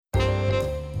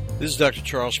This is Dr.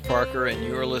 Charles Parker, and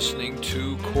you're listening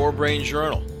to Core Brain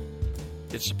Journal.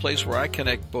 It's a place where I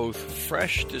connect both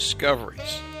fresh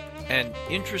discoveries and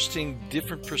interesting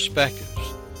different perspectives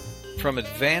from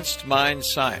advanced mind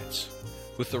science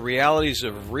with the realities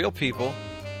of real people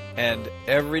and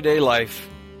everyday life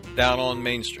down on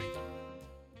Main Street.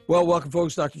 Well, welcome,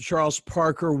 folks. Dr. Charles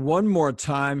Parker one more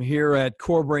time here at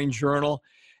Core Brain Journal.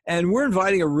 And we're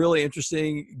inviting a really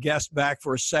interesting guest back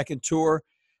for a second tour.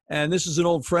 And this is an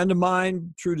old friend of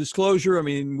mine, true disclosure. I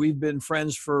mean, we've been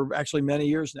friends for actually many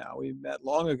years now. We met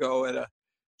long ago at a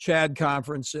CHAD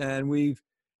conference, and we've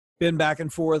been back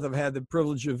and forth. I've had the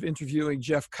privilege of interviewing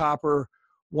Jeff Copper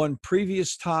one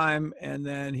previous time, and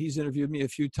then he's interviewed me a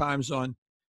few times on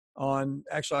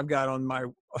actually I've got on my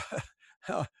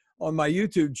on my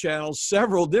YouTube channel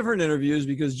several different interviews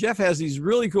because Jeff has these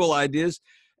really cool ideas,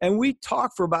 and we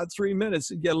talk for about 3 minutes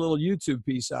and get a little YouTube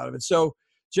piece out of it. So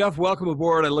Jeff, welcome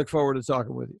aboard. I look forward to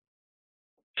talking with you.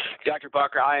 Dr.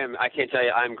 Parker, I can't tell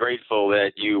you, I'm grateful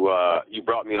that you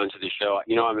brought me onto the show.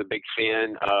 You know, I'm a big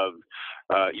fan of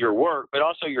your work, but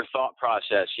also your thought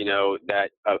process, you know,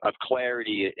 that of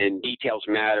clarity and details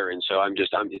matter. And so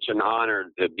it's an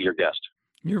honor to be your guest.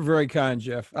 You're very kind,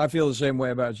 Jeff. I feel the same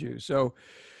way about you. So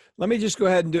let me just go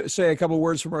ahead and say a couple of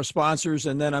words from our sponsors,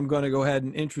 and then I'm going to go ahead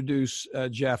and introduce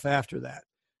Jeff after that.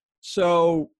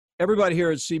 So everybody here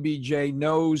at CBJ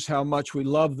knows how much we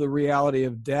love the reality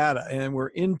of data, and we're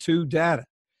into data.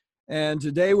 And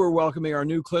today we're welcoming our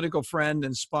new clinical friend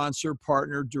and sponsor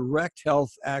partner, Direct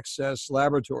Health Access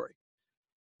Laboratory.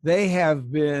 They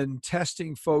have been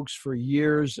testing folks for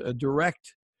years, a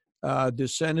direct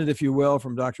descendant, if you will,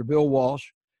 from Dr. Bill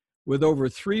Walsh. With over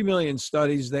 3 million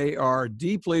studies, they are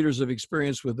deep leaders of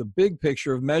experience with the big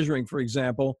picture of measuring, for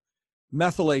example,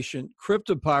 methylation,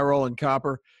 cryptopyrrole, and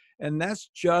copper. And that's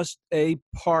just a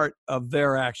part of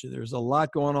their action. There's a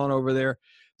lot going on over there.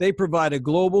 They provide a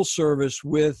global service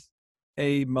with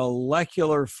a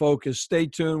molecular focus. Stay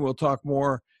tuned. We'll talk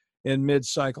more in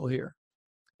mid-cycle here.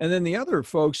 And then the other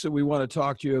folks that we want to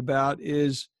talk to you about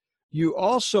is you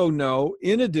also know,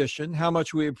 in addition, how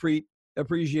much we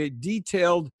appreciate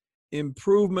detailed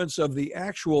improvements of the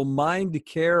actual mind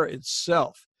care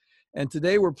itself. And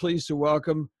today we're pleased to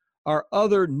welcome our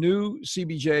other new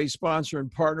CBJ sponsor and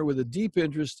partner with a deep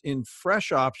interest in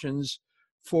fresh options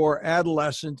for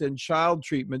adolescent and child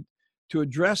treatment to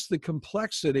address the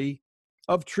complexity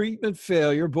of treatment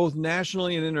failure, both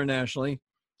nationally and internationally.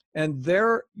 And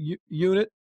their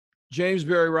unit, James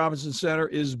Berry Robinson Center,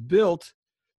 is built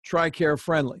TRICARE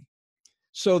friendly.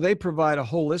 So they provide a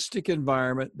holistic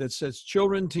environment that sets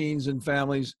children, teens, and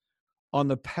families on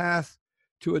the path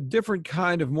to a different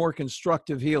kind of more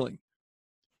constructive healing.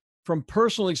 From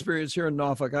personal experience here in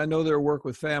Norfolk, I know their work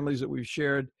with families that we've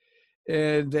shared,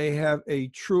 and they have a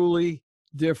truly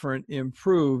different,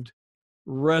 improved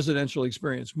residential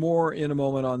experience. More in a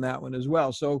moment on that one as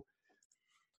well. So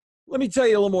let me tell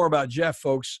you a little more about Jeff,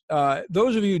 folks.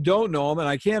 Those of you who don't know him, and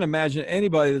I can't imagine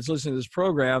anybody that's listening to this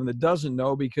program that doesn't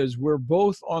know, because we're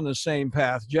both on the same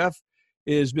path. Jeff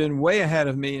has been way ahead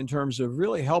of me in terms of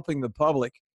really helping the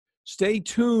public stay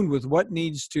tuned with what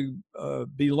needs to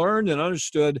be learned and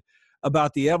understood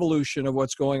about the evolution of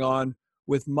what's going on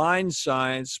with mind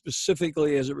science,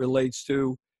 specifically as it relates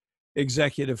to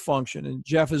executive function. And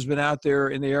Jeff has been out there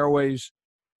in the airwaves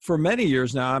for many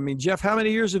years now. I mean, Jeff, how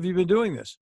many years have you been doing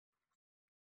this?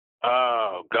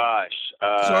 Oh, gosh.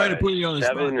 Sorry to put you on the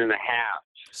spot. 7.5.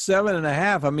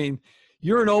 7.5. I mean,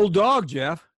 you're an old dog,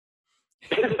 Jeff.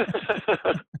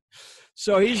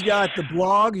 So he's got the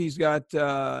blog. He's got,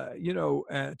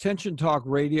 Attention Talk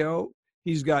Radio.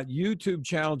 He's got YouTube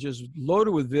channel just loaded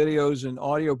with videos and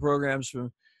audio programs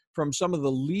from some of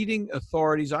the leading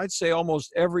authorities. I'd say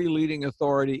almost every leading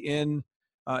authority in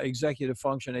executive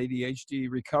function, ADHD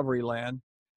recovery land.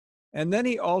 And then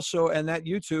he also, and that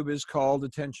YouTube is called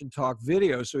Attention Talk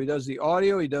Video. So he does the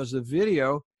audio, he does the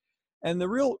video. And the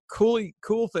real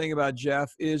cool thing about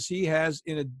Jeff is he has,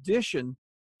 in addition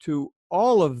to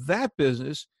all of that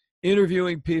business,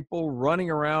 interviewing people,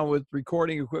 running around with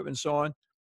recording equipment and so on,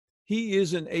 he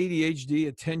is an ADHD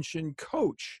attention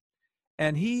coach.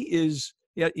 And he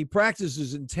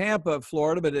practices in Tampa,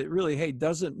 Florida, but it really,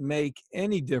 doesn't make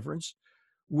any difference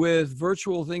with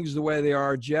virtual things the way they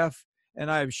are. Jeff and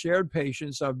I have shared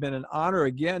patients. I've been an honor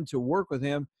again to work with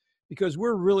him because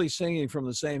we're really singing from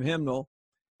the same hymnal.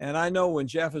 And I know when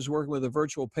Jeff is working with a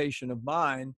virtual patient of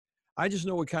mine, I just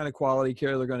know what kind of quality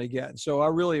care they're going to get. So I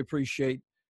really appreciate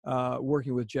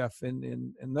working with Jeff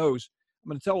in those. I'm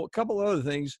going to tell a couple of other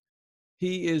things.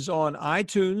 He is on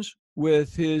iTunes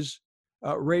with his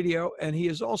radio, and he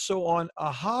is also on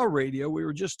AHA Radio. We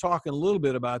were just talking a little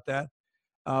bit about that.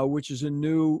 which is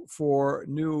for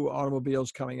new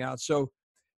automobiles coming out. So,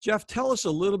 Jeff, tell us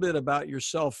a little bit about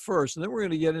yourself first, and then we're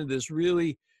going to get into this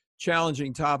really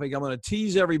challenging topic. I'm going to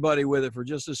tease everybody with it for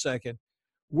just a second.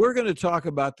 We're going to talk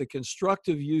about the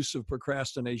constructive use of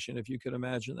procrastination, if you can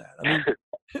imagine that. I mean,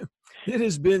 it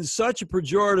has been such a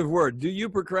pejorative word. Do you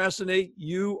procrastinate?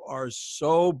 You are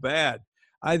so bad.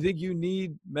 I think you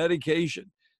need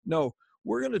medication. No,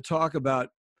 we're going to talk about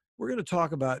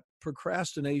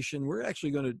procrastination. We're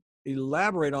actually going to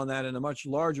elaborate on that in a much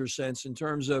larger sense in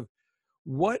terms of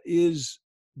what is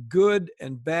good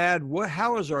and bad.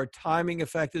 How is our timing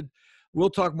affected? We'll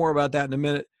talk more about that in a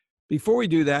minute. Before we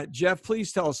do that, Jeff,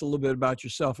 please tell us a little bit about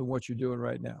yourself and what you're doing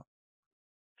right now.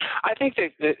 I think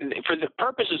that for the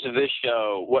purposes of this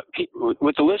show, what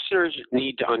the listeners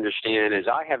need to understand is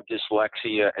I have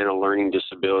dyslexia and a learning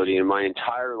disability. In my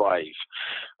entire life,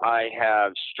 I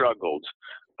have struggled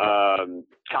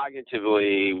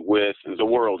cognitively with the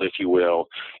world, if you will.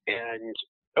 And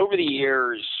over the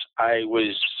years, I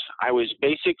was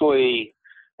basically,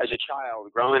 as a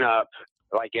child, growing up,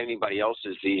 like anybody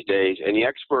else's these days, and the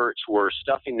experts were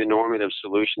stuffing the normative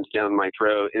solutions down my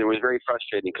throat, and it was very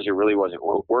frustrating because it really wasn't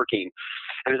working.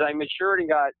 And as I matured and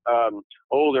got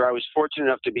older, I was fortunate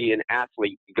enough to be an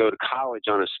athlete, to go to college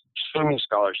on a swimming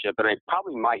scholarship, and I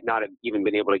probably might not have even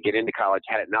been able to get into college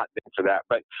had it not been for that.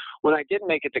 But when I did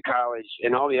make it to college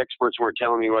and all the experts weren't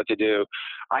telling me what to do,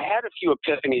 I had a few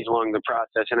epiphanies along the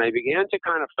process, and I began to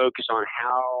kind of focus on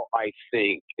how I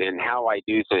think and how I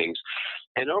do things.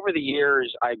 And over the years,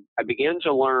 I began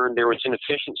to learn there was an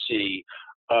efficiency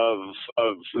of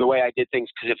the way I did things,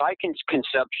 because if I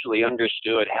conceptually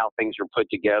understood how things are put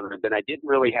together, then I didn't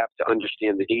really have to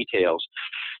understand the details.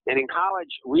 And in college,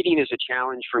 reading is a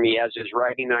challenge for me, as is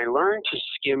writing. I learned to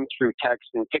skim through text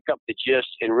and pick up the gist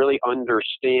and really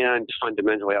understand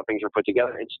fundamentally how things are put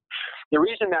together. The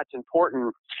reason that's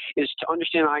important is to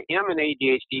understand I am an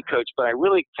ADHD coach, but I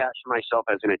really catch myself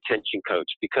as an attention coach,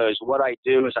 because what I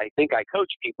do is I think I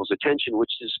coach people's attention,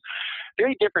 which is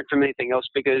very different from anything else,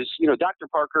 because, Dr.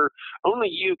 Parker, only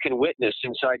you can witness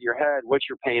inside your head what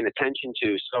you're paying attention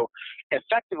to. So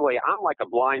effectively, I'm like a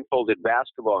blindfolded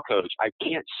basketball coach. I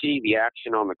can't see the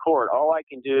action on the court. All I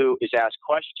can do is ask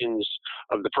questions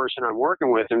of the person I'm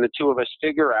working with, and the two of us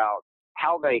figure out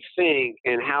how they think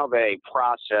and how they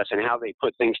process and how they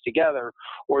put things together,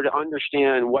 or to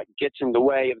understand what gets in the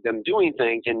way of them doing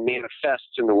things and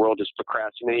manifests in the world as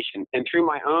procrastination. And through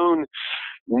my own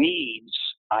needs,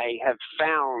 I have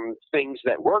found things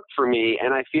that work for me,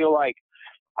 and I feel like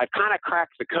I've kind of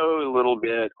cracked the code a little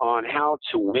bit on how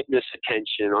to witness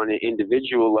attention on an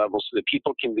individual level so that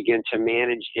people can begin to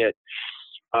manage it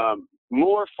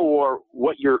more for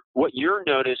what you're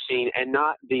noticing and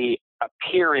not the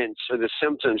appearance or the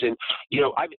symptoms. And,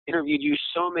 I've interviewed you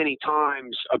so many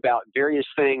times about various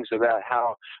things, about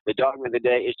how the dogma of the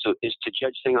day is to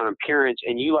judge things on appearance,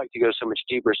 and you like to go so much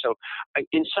deeper. So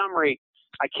in summary,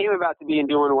 I came about to be and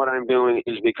doing what I'm doing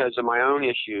is because of my own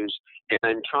issues,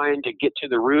 and trying to get to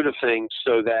the root of things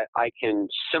so that I can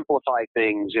simplify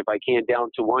things, if I can, down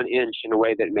to 1 inch in a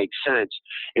way that makes sense.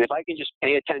 And if I can just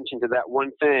pay attention to that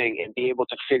one thing and be able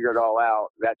to figure it all out,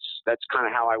 that's kind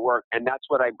of how I work. And that's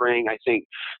what I bring, I think,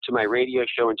 to my radio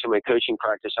show and to my coaching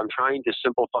practice. I'm trying to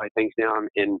simplify things down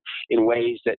in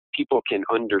ways that people can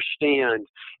understand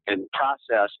and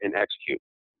process and execute.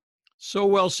 So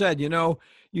well said.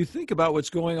 You think about what's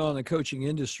going on in the coaching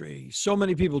industry. So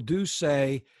many people do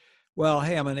say, well,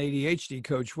 hey, I'm an ADHD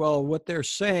coach. Well, what they're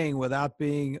saying without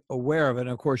being aware of it, and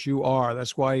of course you are,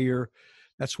 that's why you're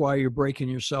breaking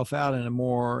yourself out in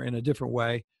a different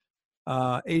way.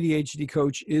 ADHD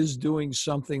coach is doing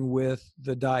something with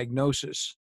the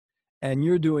diagnosis, and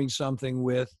you're doing something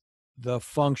with the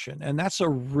function. And that's a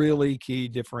really key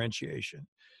differentiation.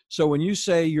 So when you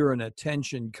say you're an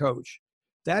attention coach,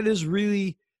 that is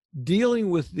really dealing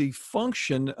with the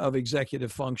function of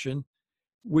executive function,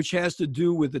 which has to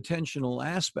do with attentional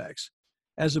aspects,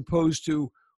 as opposed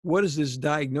to what does this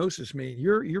diagnosis mean?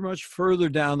 You're much further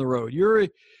down the road. You're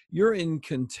in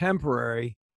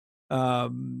contemporary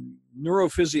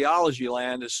neurophysiology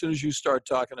land as soon as you start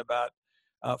talking about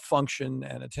function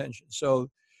and attention. So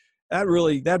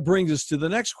that brings us to the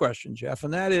next question, Jeff,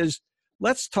 and that is,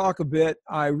 let's talk a bit.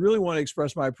 I really want to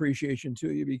express my appreciation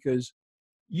to you because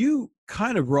you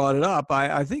kind of brought it up.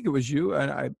 I think it was you,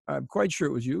 and I'm quite sure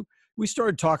it was you. We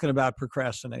started talking about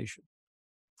procrastination,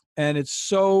 and it's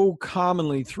so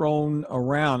commonly thrown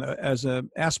around as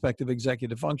an aspect of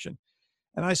executive function.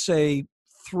 And I say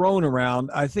thrown around,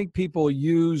 I think people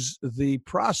use the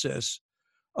process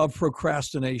of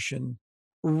procrastination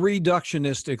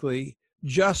reductionistically,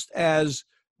 just as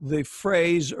the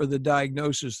phrase or the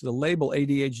diagnosis, the label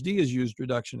ADHD is used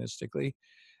reductionistically.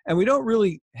 And we don't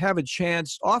really have a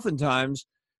chance, oftentimes,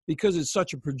 because it's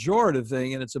such a pejorative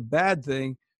thing and it's a bad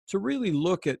thing, to really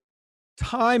look at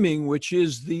timing, which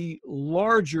is the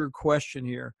larger question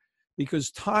here.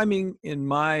 Because timing, in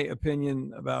my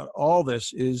opinion, about all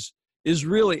this is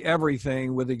really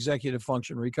everything with executive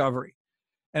function recovery.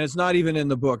 And it's not even in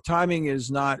the book. Timing is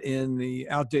not in the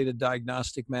outdated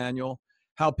diagnostic manual.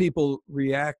 How people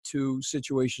react to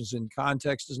situations in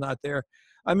context is not there.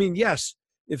 I mean, yes,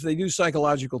 if they do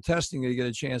psychological testing, they get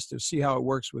a chance to see how it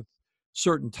works with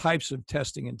certain types of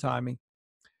testing and timing.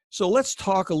 So let's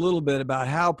talk a little bit about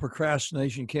how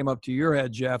procrastination came up to your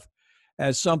head, Jeff,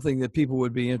 as something that people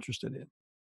would be interested in.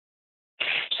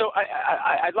 So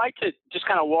I'd like to just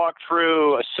kind of walk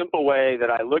through a simple way that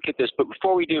I look at this. But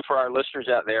before we do, for our listeners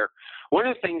out there, one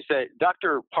of the things that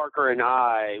Dr. Parker and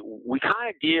I, we kind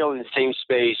of deal in the same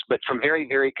space, but from very,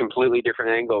 very completely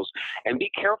different angles. And be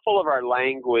careful of our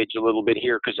language a little bit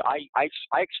here, because I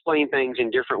explain things in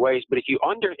different ways. But if you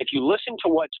listen to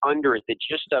what's under it, the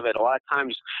gist of it, a lot of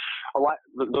times,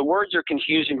 the words are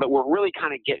confusing, but we're really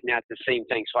kind of getting at the same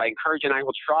thing. So I encourage, and I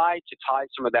will try to tie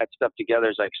some of that stuff together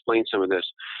as I explain some of this.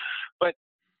 But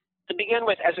to begin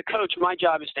with, as a coach, my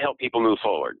job is to help people move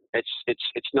forward.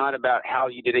 It's not about how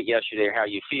you did it yesterday or how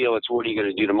you feel. It's what are you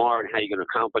going to do tomorrow and how you're going to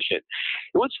accomplish it.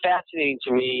 And what's fascinating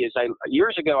to me is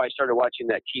years ago I started watching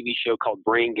that TV show called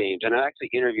Brain Games, and I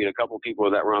actually interviewed a couple of people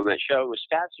that were on that show. It was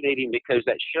fascinating because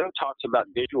that show talks about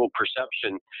visual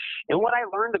perception. And what I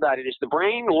learned about it is the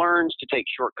brain learns to take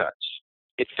shortcuts.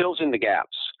 It fills in the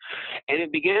gaps. And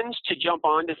it begins to jump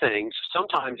onto things.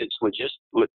 Sometimes it's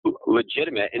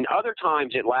legitimate, and other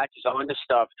times it latches onto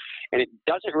stuff, and it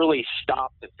doesn't really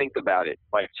stop to think about it.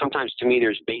 Like sometimes to me,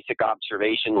 there's basic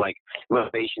observation, like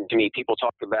motivation. To me, people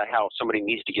talk about how somebody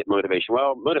needs to get motivation.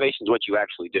 Well, motivation is what you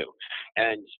actually do.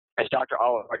 And as Dr.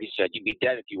 Oliver already said, you'd be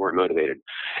dead if you weren't motivated.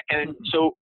 And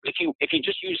so if you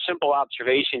just use simple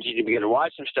observations, you begin to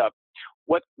watch some stuff.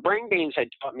 What Brain Games had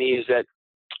taught me is that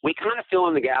we kind of fill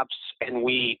in the gaps and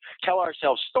we tell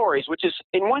ourselves stories, which is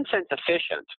in one sense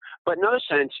efficient, but in another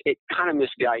sense, it kind of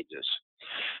misguides us.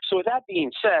 So with that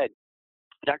being said,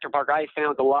 Dr. Parker, I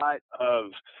found a lot of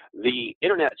the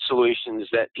internet solutions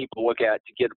that people look at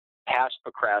to get past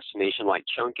procrastination, like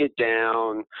Chunk It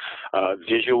Down,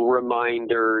 visual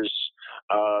reminders,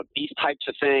 these types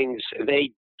of things.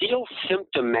 They deal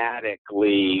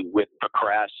symptomatically with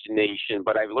procrastination,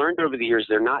 but I've learned over the years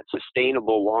they're not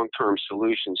sustainable long-term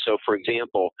solutions. So, for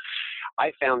example,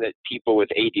 I found that people with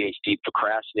ADHD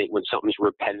procrastinate when something's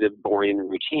repetitive, boring, and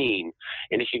routine.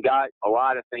 And if you got a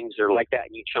lot of things that are like that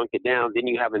and you chunk it down, then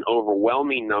you have an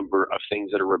overwhelming number of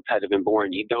things that are repetitive and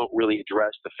boring. You don't really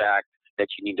address the fact that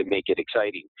you need to make it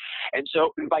exciting. And so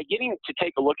by getting to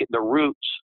take a look at the roots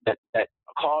that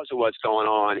cause of what's going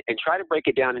on and try to break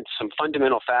it down into some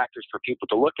fundamental factors for people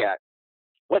to look at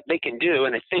what they can do.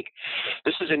 And I think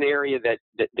this is an area that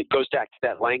goes back to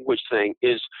that language thing,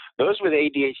 is those with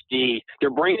ADHD,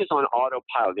 their brain is on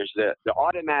autopilot. There's the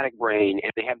automatic brain,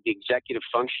 and they have the executive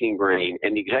functioning brain,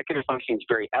 and the executive functioning is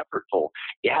very effortful.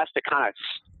 It has to kind of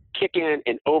kick in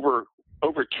and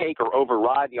overtake or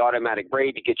override the automatic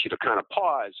brain to get you to kind of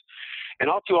pause. And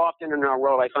all too often in our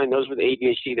world, I find those with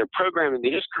ADHD, they're programmed and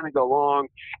they just kind of go along.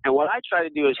 And what I try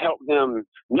to do is help them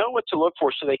know what to look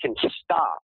for so they can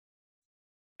stop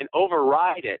and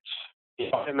override it,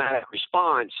 the automatic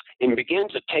response, and begin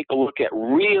to take a look at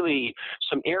really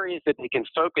some areas that they can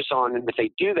focus on. And if they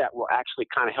do that, will actually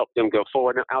kind of help them go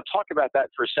forward. And I'll talk about that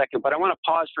for a second, but I want to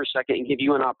pause for a second and give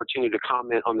you an opportunity to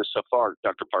comment on this so far,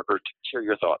 Dr. Parker, to share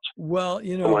your thoughts. Well,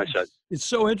 you know, it's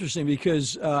so interesting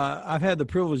because I've had the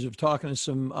privilege of talking to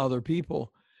some other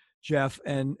people, Jeff,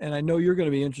 and I know you're going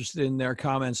to be interested in their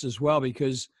comments as well,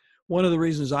 because one of the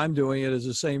reasons I'm doing it is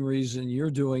the same reason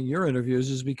you're doing your interviews,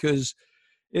 is because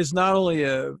it's not only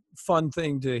a fun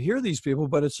thing to hear these people,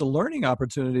 but it's a learning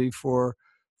opportunity for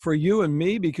you and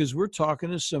me, because we're talking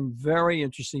to some very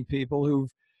interesting people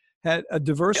who've had a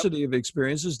diversity of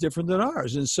experiences different than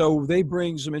ours. And so they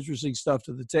bring some interesting stuff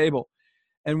to the table.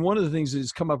 And one of the things that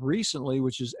has come up recently,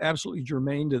 which is absolutely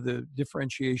germane to the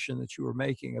differentiation that you were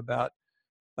making about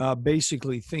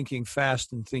basically thinking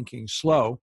fast and thinking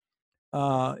slow,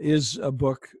 is a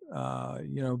book,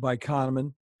 by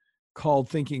Kahneman, called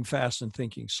Thinking Fast and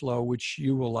Thinking Slow, which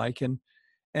you will like. And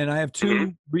I have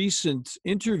two recent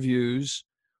interviews.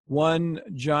 One,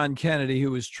 John Kennedy,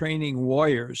 who was training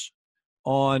warriors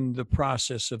on the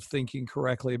process of thinking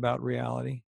correctly about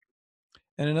reality.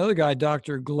 And another guy,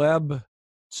 Dr. Gleb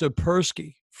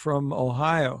Tsipursky from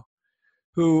Ohio,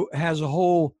 who has a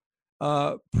whole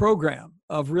program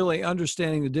of really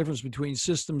understanding the difference between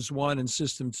systems one and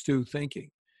systems two thinking,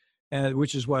 and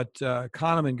which is what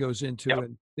Kahneman goes into Yep.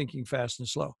 in Thinking Fast and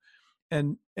Slow.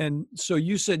 And so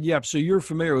you said, yep. So you're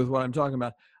familiar with what I'm talking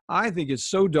about. I think it's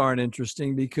so darn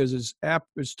interesting because it's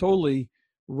totally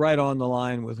right on the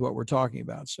line with what we're talking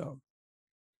about. So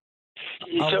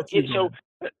I'll let you go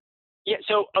ahead. Yeah,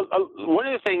 so one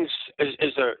of the things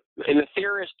is and the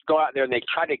theorists go out there and they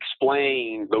try to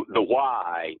explain the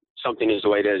why something is the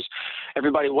way it is.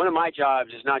 Everybody, one of my jobs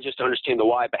is not just to understand the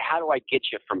why, but how do I get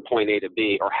you from point A to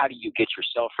B, or how do you get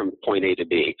yourself from point A to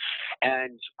B?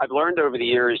 And I've learned over the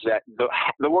years that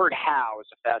the word how is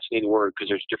a fascinating word because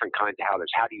there's different kinds of how.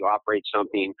 There's how do you operate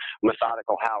something,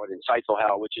 methodical how, and insightful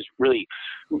how, which is really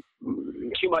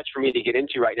too much for me to get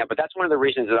into right now. But that's one of the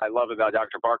reasons that I love about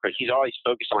Dr. Barker. He's always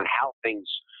focused on how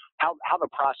the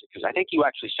process, because I think you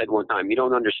actually said one time, you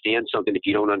don't understand something if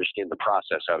you don't understand the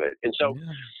process of it. And so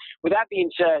with that being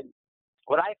said,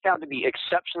 what I found to be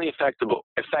exceptionally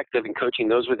effective in coaching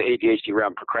those with ADHD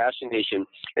around procrastination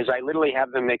is I literally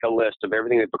have them make a list of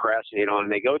everything they procrastinate on,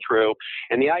 and they go through.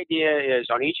 And the idea is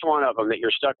on each one of them that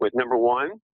you're stuck with, number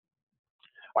one,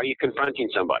 are you confronting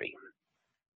somebody?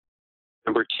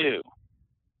 Number two,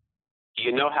 do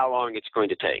you know how long it's going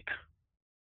to take?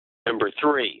 Number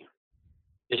three,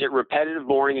 is it repetitive,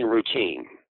 boring, and routine?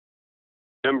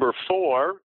 Number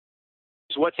four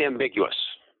is what's ambiguous.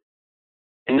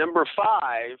 And number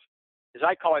five is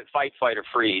I call it fight, flight, or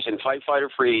freeze. And fight, flight, or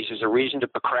freeze is a reason to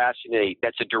procrastinate.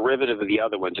 That's a derivative of the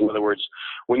other ones. In other words,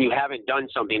 when you haven't done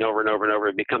something over and over and over,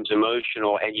 it becomes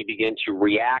emotional and you begin to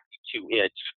react to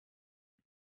it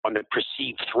on the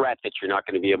perceived threat that you're not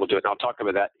going to be able to do it. And I'll talk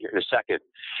about that here in a second.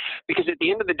 Because at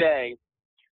the end of the day,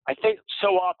 I think so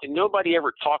often nobody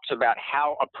ever talks about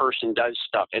how a person does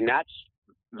stuff. And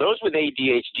those with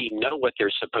ADHD know what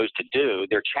they're supposed to do.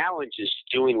 Their challenge is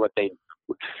doing what they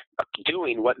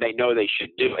know they should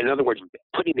do. In other words,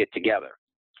 putting it together.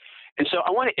 And so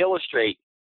I want to illustrate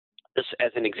this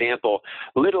as an example,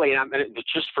 literally, and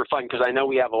just for fun, because I know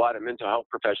we have a lot of mental health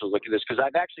professionals look at this, because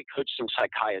I've actually coached some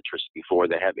psychiatrists before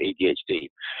that have ADHD.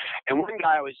 And one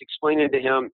guy, I was explaining to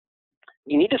him,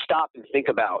 you need to stop and think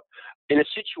about, in a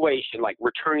situation like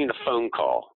returning a phone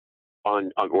call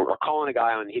or calling a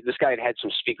guy on, this guy had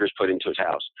some speakers put into his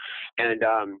house. And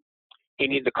he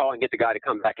needed to call and get the guy to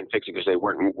come back and fix it because they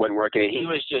wasn't working. And he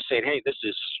was just saying, hey, this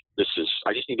is,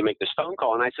 I just need to make this phone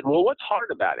call. And I said, well, what's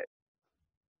hard about it?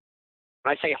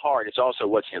 When I say hard, it's also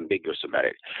what's ambiguous about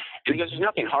it. And he goes, there's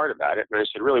nothing hard about it. And I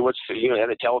said, really, you have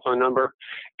a telephone number?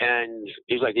 And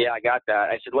he's like, yeah, I got that.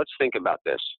 I said, let's think about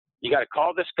this. You got to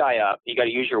call this guy up. You got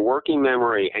to use your working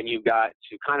memory, and you got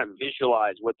to kind of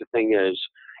visualize what the thing is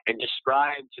and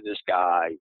describe to this guy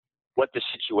what the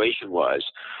situation was.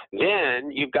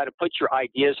 Then you've got to put your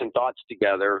ideas and thoughts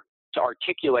together to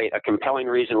articulate a compelling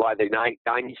reason why the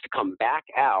guy needs to come back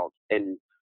out and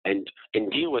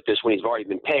deal with this when he's already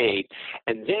been paid.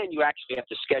 And then you actually have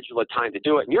to schedule a time to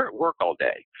do it. And you're at work all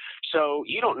day. So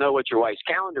you don't know what your wife's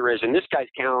calendar is and this guy's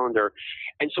calendar.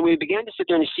 And so we began to sit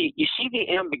there and see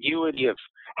the ambiguity of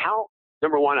how,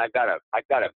 number one, I've got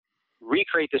to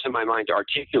recreate this in my mind to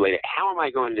articulate it. How am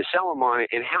I going to sell them on it?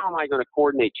 And how am I going to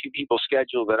coordinate two people's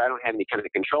schedule that I don't have any kind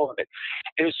of control of it?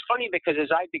 And it was funny because as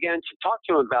I began to talk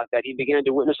to him about that, he began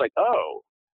to witness like, oh,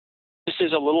 this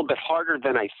is a little bit harder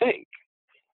than I think.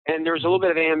 And there's a little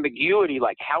bit of ambiguity,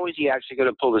 like how is he actually going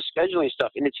to pull the scheduling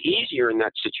stuff? And it's easier in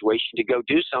that situation to go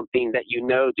do something that you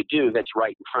know to do that's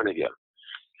right in front of you.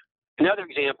 Another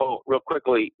example, real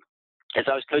quickly, as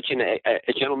I was coaching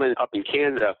a gentleman up in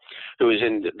Canada who was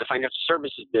in the financial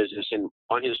services business, and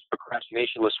on his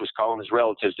procrastination list was calling his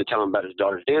relatives to tell him about his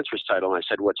daughter's dance recital. And I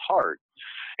said, what's hard?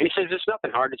 And he says, it's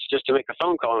nothing hard. It's just to make a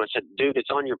phone call. And I said, dude,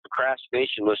 it's on your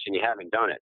procrastination list and you haven't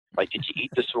done it. Like, did you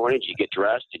eat this morning? Did you get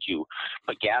dressed? Did you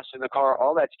put gas in the car?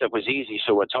 All that stuff was easy,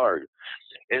 so what's hard?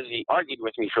 As he argued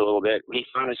with me for a little bit, he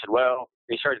finally said, well,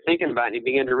 he started thinking about it, and he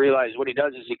began to realize what he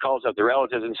does is he calls up the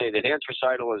relatives and say, the dance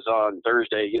recital is on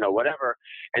Thursday, whatever.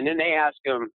 And then they ask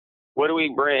him, what do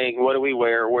we bring? What do we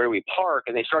wear? Where do we park?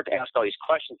 And they start to ask all these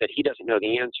questions that he doesn't know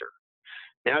the answer.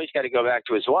 Now he's got to go back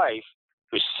to his wife,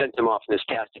 who sent him off in this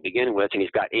task to begin with, and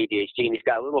he's got ADHD, and he's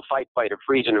got a little fight, flight, or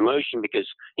freeze in emotion because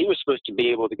he was supposed to be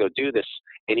able to go do this,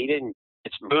 and he didn't.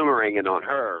 It's boomeranging on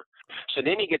her. So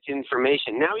then he gets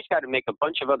information. Now he's got to make a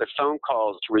bunch of other phone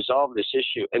calls to resolve this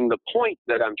issue. And the point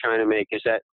that I'm trying to make is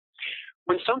that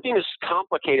when something is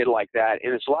complicated like that,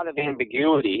 and it's a lot of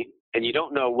ambiguity, and you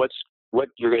don't know what's what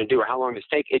you're going to do or how long it's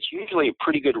take, it's usually a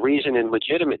pretty good reason and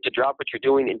legitimate to drop what you're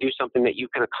doing and do something that you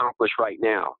can accomplish right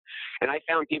now. And I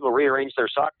found people rearrange their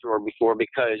sock drawer before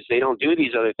because they don't do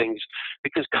these other things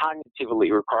because cognitively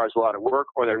it requires a lot of work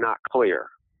or they're not clear.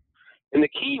 And the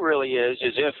key really is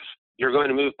if you're going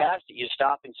to move past it, you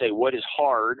stop and say, what is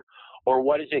hard or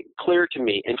what isn't clear to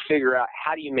me, and figure out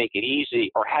how do you make it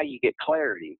easy or how do you get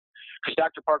clarity. Because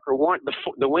Dr. Parker,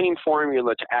 the winning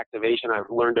formula to activation I've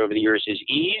learned over the years is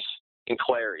ease and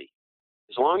clarity.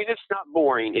 As long as it's not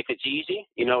boring, if it's easy,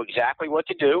 you know exactly what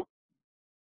to do,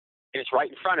 and it's right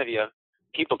in front of you,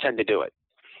 people tend to do it.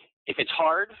 If it's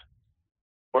hard,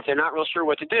 or if they're not real sure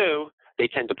what to do, they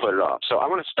tend to put it off. So I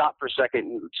want to stop for a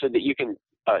second so that you can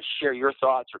share your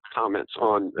thoughts or comments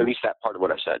on at least that part of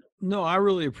what I said. No, I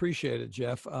really appreciate it,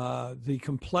 Jeff. The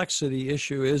complexity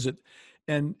issue is it,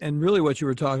 and really what you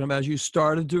were talking about is you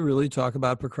started to really talk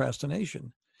about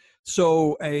procrastination.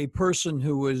 So a person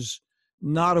who was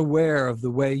not aware of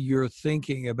the way you're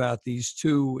thinking about these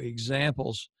two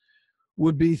examples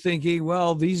would be thinking,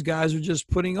 well, these guys are just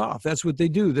putting off. That's what they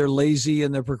do. They're lazy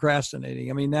and they're procrastinating.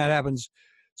 I mean, that happens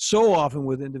so often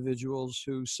with individuals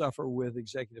who suffer with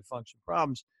executive function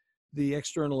problems. The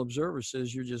external observer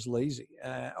says you're just lazy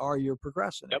or you're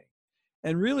procrastinating. Yep.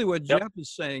 And really what Yep. Jeff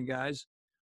is saying, guys,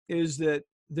 is that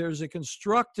there's a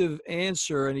constructive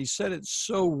answer, and he said it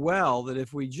so well that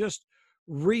if we just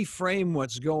reframe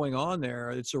what's going on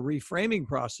there, it's a reframing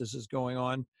process is going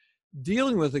on,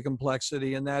 dealing with the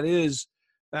complexity, and that is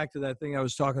back to that thing I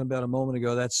was talking about a moment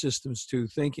ago, that systems two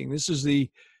thinking. This is the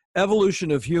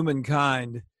evolution of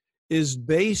humankind is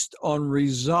based on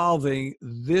resolving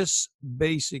this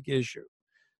basic issue.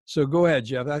 So go ahead,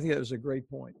 Jeff. I think that was a great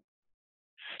point.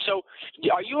 So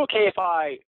are you okay if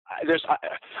I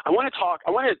want to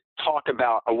talk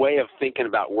about a way of thinking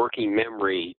about working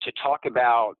memory, to talk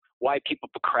about why people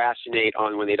procrastinate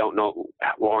on when they don't know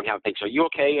how long how things. So are you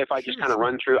okay if I just kind of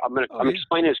run through? I'm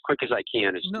explaining as quick as I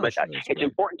can. It's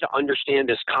important to understand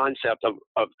this concept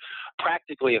of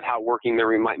practically of how working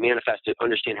memory might manifest, to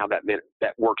understand how that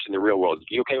works in the real world. Are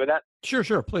you okay with that?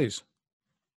 Sure, please.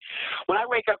 When I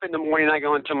wake up in the morning, I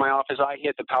go into my office, I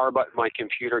hit the power button on my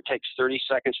computer. It takes 30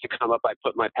 seconds to come up. I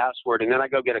put my password, and then I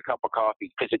go get a cup of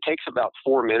coffee, because it takes about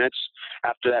 4 minutes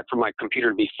after that for my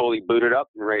computer to be fully booted up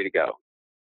and ready to go.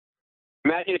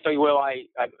 Imagine, if you will, I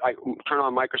turn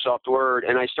on Microsoft Word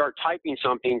and I start typing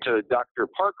something to Dr.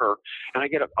 Parker, and I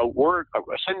get a word, a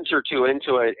sentence or two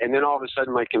into it, and then all of a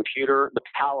sudden my computer, the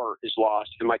power is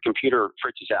lost, and my computer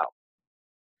fritzes out.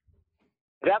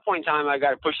 At that point in time, I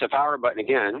got to push the power button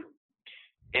again,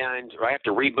 and I have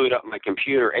to reboot up my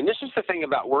computer. And this is the thing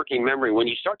about working memory. When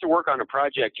you start to work on a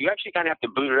project, you actually kind of have to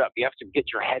boot it up. You have to get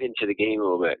your head into the game a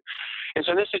little bit. And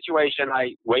so in this situation,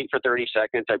 I wait for 30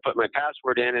 seconds. I put my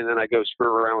password in, and then I go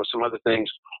screw around with some other things.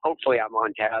 Hopefully, I'm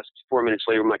on task. 4 minutes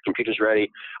later, my computer's ready.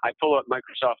 I pull up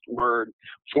Microsoft Word.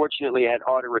 Fortunately, I had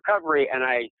auto recovery, and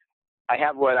I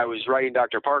have what I was writing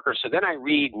Dr. Parker. So then I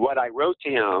read what I wrote to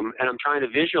him, and I'm trying to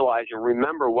visualize and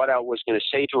remember what I was going to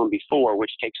say to him before,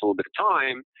 which takes a little bit of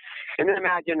time. And then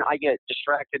imagine I get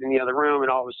distracted in the other room,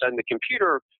 and all of a sudden the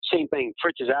computer, same thing,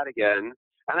 fritzes out again,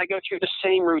 and I go through the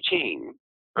same routine.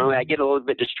 Only I get a little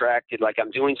bit distracted, like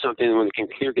I'm doing something when the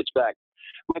computer gets back.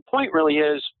 My point really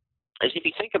is if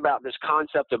you think about this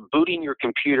concept of booting your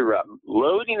computer up,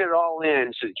 loading it all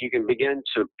in so that you can begin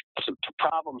to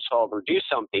problem solve or do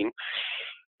something,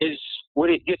 is when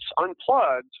it gets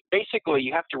unplugged, basically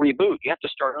you have to reboot. You have to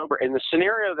start over. In the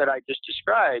scenario that I just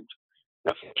described,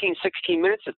 15, 16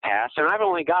 minutes have passed, and I've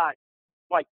only got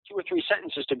like 2 or 3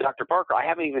 sentences to Dr. Parker. I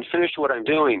haven't even finished what I'm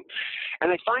doing.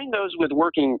 And I find those with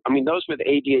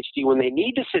ADHD, when they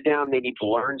need to sit down, they need to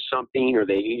learn something, or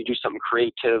they need to do something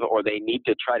creative, or they need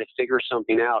to try to figure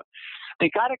something out. They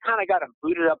got to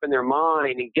boot it up in their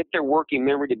mind and get their working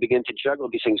memory to begin to juggle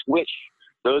these things, which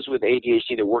those with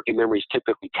ADHD, their working memory is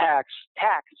typically taxed,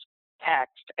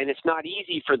 and it's not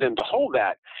easy for them to hold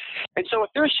that. And so if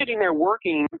they're sitting there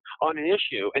working on an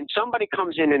issue and somebody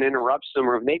comes in and interrupts them,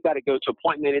 or if they've got to go to an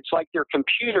appointment, it's like their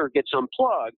computer gets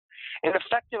unplugged, and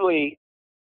effectively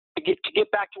to get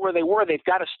back to where they were, they've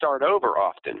got to start over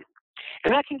often.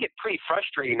 And that can get pretty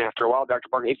frustrating after a while, Dr.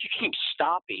 Parker, if you keep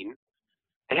stopping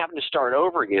and having to start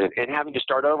over again and having to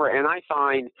start over. And I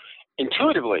find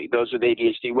intuitively, those with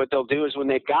ADHD, what they'll do is when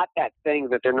they've got that thing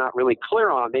that they're not really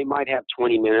clear on, they might have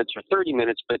 20 minutes or 30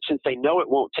 minutes, but since they know it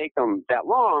won't take them that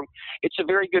long, it's a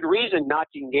very good reason not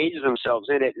to engage themselves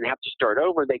in it and have to start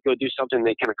over. They go do something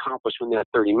they can accomplish within that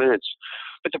 30 minutes.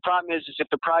 But the problem is if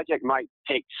the project might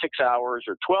take 6 hours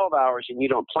or 12 hours and you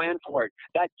don't plan for it,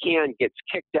 that can gets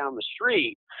kicked down the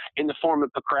street in the form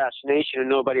of procrastination, and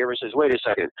nobody ever says, wait a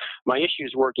second, my issue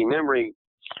is working memory.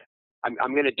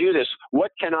 I'm going to do this. What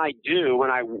can I do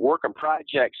when I work on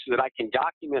projects so that I can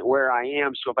document where I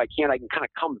am? So if I can't, I can kind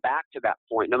of come back to that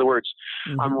point. In other words,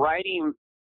 I'm writing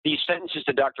these sentences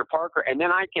to Dr. Parker, and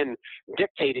then I can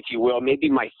dictate, if you will, maybe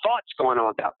my thoughts going on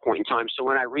at that point in time. So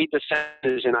when I read the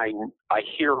sentences and I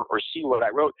hear or see what I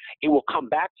wrote, it will come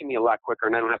back to me a lot quicker,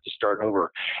 and I don't have to start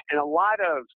over. And a lot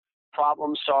of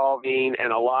problem solving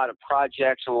and a lot of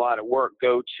projects and a lot of work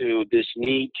go to this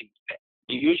need to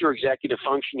use your executive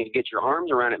function and get your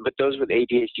arms around it, but those with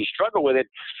ADHD struggle with it.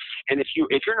 And if you're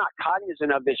not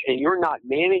cognizant of this and you're not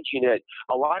managing it,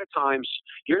 a lot of times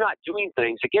you're not doing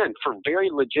things, again, for very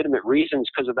legitimate reasons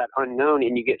because of that unknown,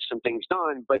 and you get some things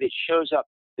done, but it shows up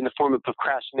in the form of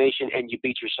procrastination and you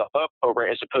beat yourself up over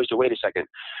it, as opposed to, wait a second,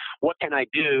 what can I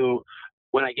do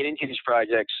when I get into these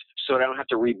projects so that I don't have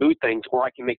to reboot things, or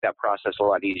I can make that process a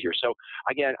lot easier. So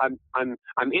again,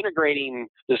 I'm integrating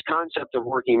this concept of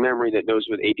working memory that those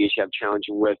with ADHD have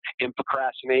challenging with, and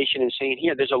procrastination, and saying,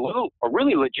 here, there's a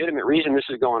really legitimate reason this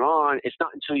is going on. It's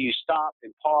not until you stop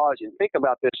and pause and think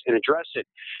about this and address it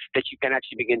that you can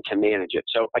actually begin to manage it.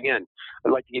 So again,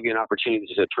 I'd like to give you an opportunity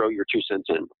to throw your 2 cents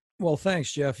in. Well,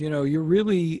 thanks, Jeff. You know, you're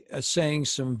really saying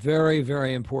some very,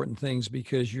 very important things,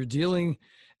 because you're dealing,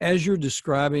 as you're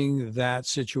describing that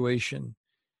situation,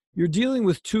 you're dealing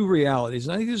with 2 realities.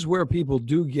 And I think this is where people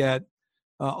do get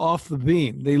off the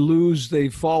beam. They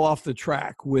fall off the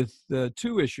track with the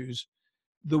 2 issues.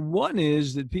 The one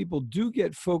is that people do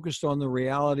get focused on the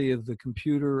reality of the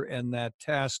computer and that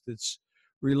task that's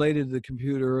related to the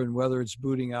computer, and whether it's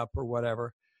booting up or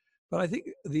whatever. But I think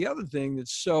the other thing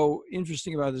that's so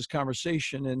interesting about this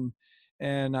conversation,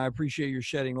 and I appreciate your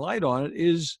shedding light on it,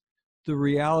 is the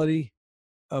reality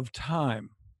of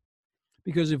time.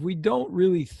 Because if we don't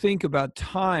really think about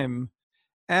time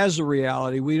as a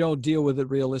reality, we don't deal with it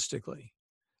realistically.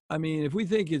 I mean, if we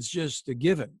think it's just a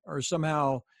given, or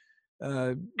somehow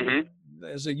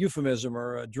as a euphemism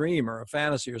or a dream or a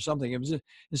fantasy or something,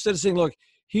 instead of saying, look,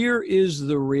 here is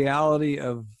the reality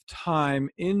of time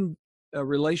in a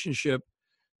relationship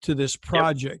to this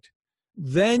project,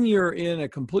 then you're in a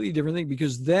completely different thing,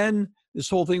 because then this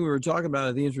whole thing we were talking about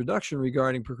at the introduction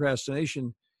regarding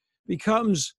procrastination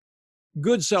becomes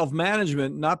good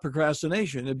self-management, not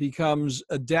procrastination. It becomes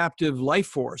adaptive life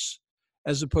force,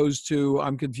 as opposed to,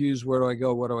 I'm confused, where do I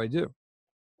go, what do I do?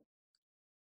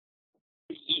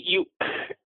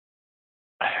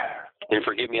 And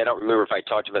forgive me, I don't remember if I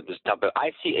talked about this topic, but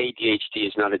I see ADHD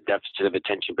as not a deficit of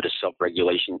attention, but a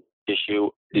self-regulation issue.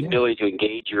 The ability to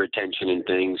engage your attention in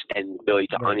things, and the ability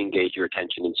to unengage your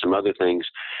attention in some other things.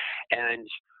 And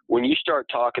when you start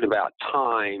talking about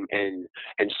time and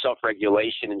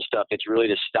self-regulation and stuff, it's really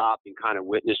to stop and kind of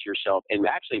witness yourself and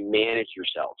actually manage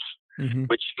yourself,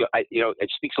 which, it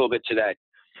speaks a little bit to that.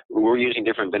 We're using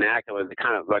different vernacular, the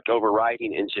kind of like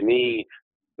overriding. And to me,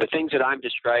 the things that I'm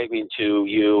describing to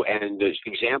you and the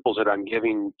examples that I'm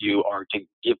giving you are to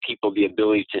give people the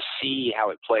ability to see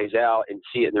how it plays out and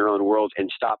see it in their own world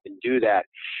and stop and do that.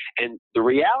 And the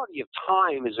reality of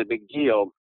time is a big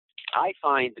deal. I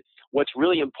find what's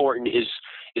really important is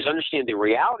understand the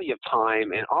reality of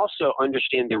time, and also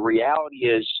understand the reality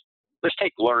is, let's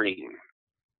take learning.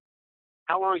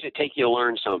 How long does it take you to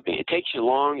learn something? It takes you as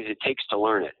long as it takes to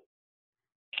learn it.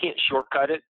 You can't shortcut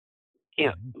it.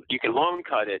 You can long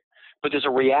cut it, but there's a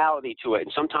reality to it.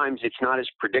 And sometimes it's not as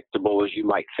predictable as you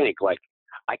might think. Like,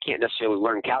 I can't necessarily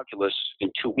learn calculus in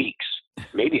 2 weeks.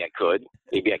 Maybe I could,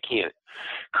 maybe I can't.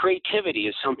 Creativity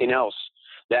is something else,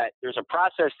 that there's a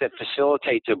process that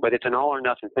facilitates it, but it's an all or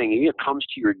nothing thing. It either comes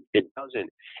to you or it doesn't.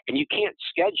 And you can't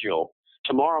schedule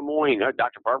tomorrow morning,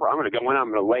 Dr. Barber, I'm going to go in,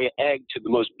 I'm going to lay an egg to the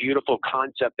most beautiful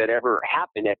concept that ever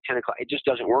happened at 10 o'clock. It just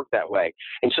doesn't work that way.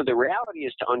 And so the reality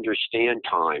is to understand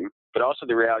time, but also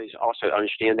the reality is also to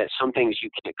understand that some things you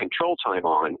can't control time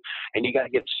on, and you got to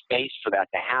give space for that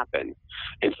to happen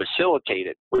and facilitate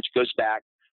it, which goes back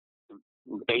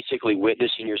basically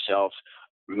witnessing yourself,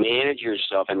 manage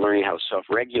yourself, and learning how to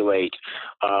self-regulate,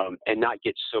 and not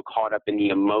get so caught up in the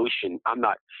emotion.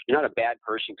 You're not a bad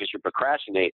person because you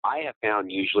procrastinate. I have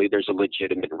found usually there's a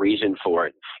legitimate reason for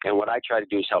it. And what I try to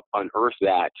do is help unearth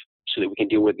that so that we can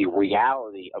deal with the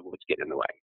reality of what's getting in the way.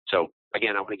 So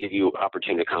again, I want to give you an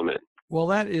opportunity to comment. Well,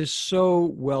 that is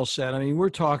so well said. I mean,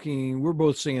 we're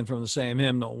both singing from the same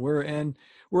hymnal. We're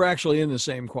actually in the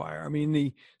same choir. I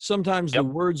mean, sometimes the Yep.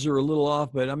 words are a little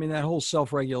off, but I mean, that whole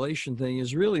self-regulation thing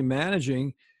is really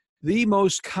managing the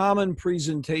most common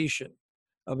presentation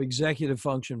of executive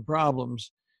function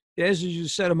problems. As you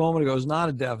said a moment ago, is not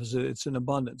a deficit, it's an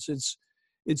abundance.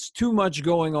 It's too much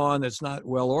going on that's not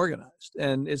well organized.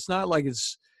 And it's not like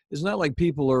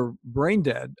people are brain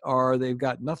dead or they've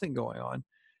got nothing going on.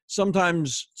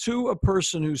 Sometimes to a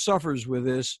person who suffers with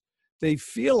this, they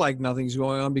feel like nothing's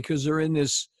going on because they're in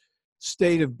this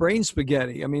state of brain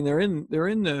spaghetti. I mean, they're in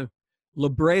the La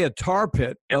Brea tar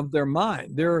pit of their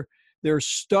mind. They're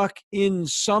stuck in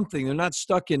something. They're not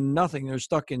stuck in nothing. They're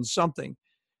stuck in something.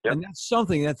 Yep. And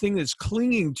that thing that's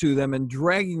clinging to them and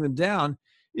dragging them down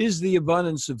is the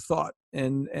abundance of thought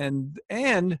and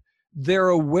their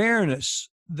awareness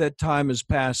that time is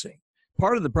passing.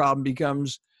 Part of the problem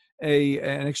becomes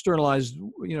an externalized,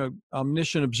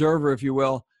 omniscient observer, if you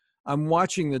will. I'm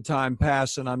watching the time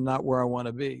pass and I'm not where I want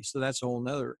to be. So that's a whole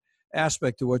nother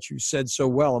aspect of what you said so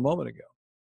well a moment ago.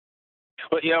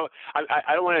 Well,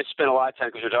 I don't want to spend a lot of time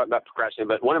because we're talking about procrastinating,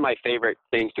 but one of my favorite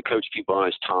things to coach people on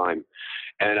is time.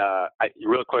 And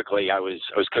real quickly, I was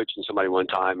coaching somebody one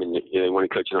time, and they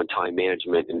wanted coaching on time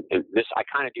management. And this, I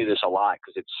kind of do this a lot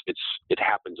because it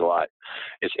happens a lot.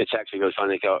 It's actually really fun.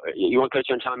 They go, "You want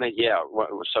coaching on time management?" Yeah.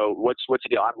 So what's the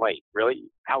deal? I'm late. Really?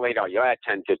 How late are you?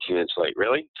 10, 15 minutes late.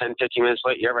 Really? 10, 15 minutes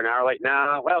late? You ever an hour late?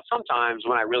 No. Well, sometimes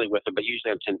when I really with them, but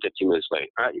usually I'm 10, 15 minutes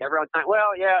late. All right? You ever on time?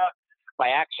 Well, yeah. By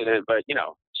accident, but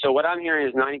so what I'm hearing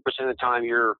is 90% of the time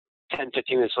you're 10,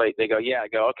 15 minutes late. They go, yeah. I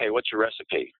go, okay, what's your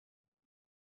recipe?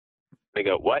 They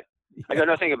go, what? I go,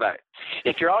 no, think about it.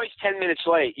 If you're always 10 minutes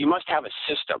late, you must have a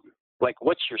system. Like,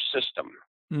 what's your system?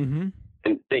 Mm-hmm.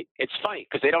 And it's funny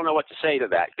because they don't know what to say to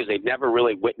that because they've never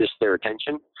really witnessed their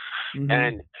attention. Mm-hmm.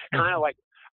 And kind of like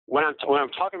when I'm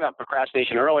talking about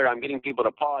procrastination earlier, I'm getting people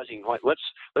to pause and like, let's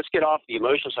get off the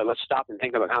emotional side. Let's stop and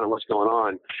think about kind of what's going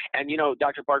on. And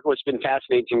Dr. Barker, what's been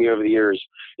fascinating to me over the years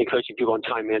in coaching people on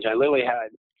time management, I literally had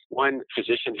one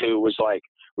physician who was like,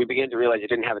 we began to realize they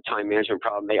didn't have a time management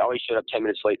problem. They always showed up 10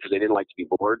 minutes late because they didn't like to be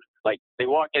bored. Like they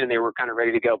walked in and they were kind of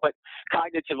ready to go, but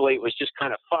cognitively it was just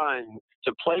kind of fun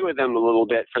to play with them a little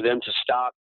bit for them to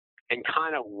stop and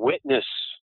kind of witness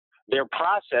their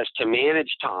process to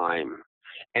manage time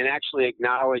and actually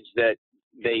acknowledge that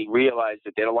they realize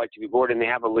that they don't like to be bored and they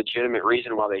have a legitimate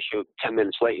reason why they show 10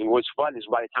 minutes late. And what's fun is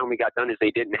by the time we got done is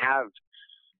they didn't have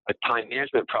a time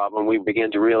management problem. We began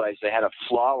to realize they had a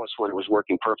flawless one that was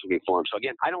working perfectly for them. So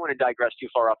again, I don't want to digress too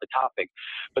far off the topic,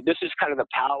 but this is kind of the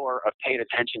power of paying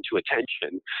attention to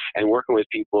attention and working with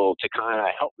people to kind of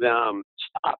help them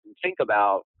stop and think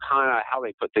about kind of how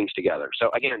they put things together. So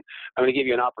again, I'm going to give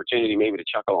you an opportunity maybe to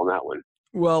chuckle on that one.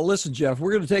 Well, listen, Jeff,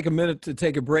 we're going to take a minute to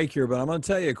take a break here, but I'm going to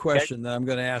tell you a question that I'm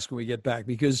going to ask when we get back,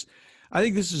 because I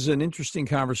think this is an interesting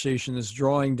conversation that's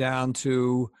drawing down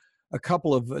to a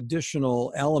couple of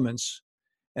additional elements.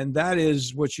 And that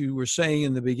is what you were saying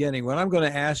in the beginning. What I'm going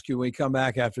to ask you when we come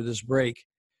back after this break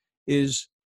is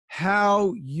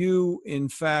how you, in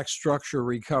fact, structure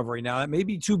recovery. Now, it may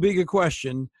be too big a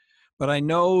question, but I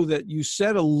know that you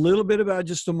said a little bit about it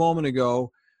just a moment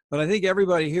ago. But I think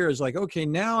everybody here is like, okay,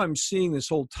 now I'm seeing this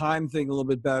whole time thing a little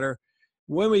bit better.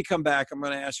 When we come back, I'm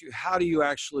going to ask you, how do you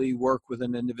actually work with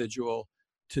an individual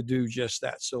to do just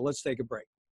that? So let's take a break.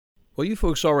 Well, you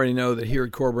folks already know that here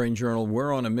at Core Brain Journal,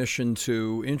 we're on a mission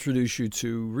to introduce you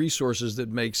to resources that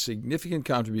make significant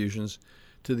contributions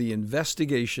to the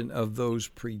investigation of those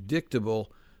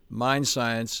predictable mind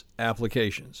science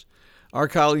applications. Our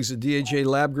colleagues at DHA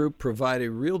Lab Group provide a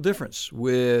real difference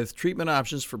with treatment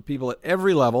options for people at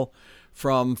every level,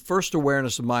 from first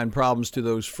awareness of mind problems to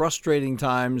those frustrating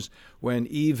times when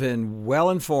even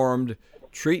well-informed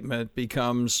treatment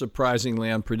becomes surprisingly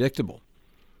unpredictable.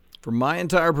 For my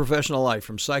entire professional life,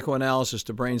 from psychoanalysis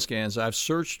to brain scans, I've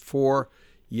searched for,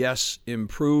 yes,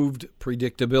 improved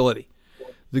predictability.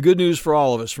 The good news for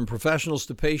all of us, from professionals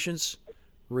to patients,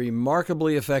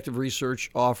 remarkably effective research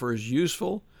offers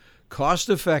useful,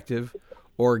 cost-effective,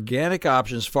 organic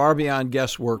options far beyond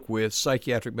guesswork with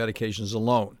psychiatric medications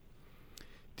alone.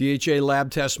 DHA lab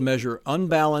tests measure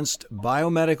unbalanced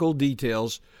biomedical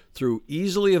details through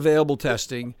easily available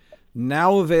testing,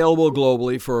 now available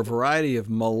globally for a variety of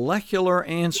molecular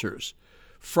answers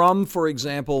from, for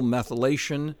example,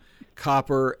 methylation,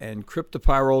 copper, and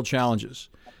cryptopyrrole challenges.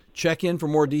 Check in for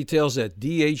more details at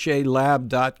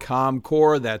dhalab.com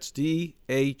core. That's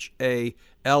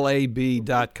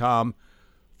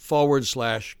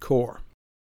dhalab.com/core.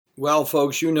 Well,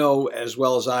 folks, you know as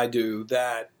well as I do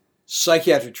that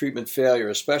psychiatric treatment failure,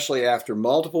 especially after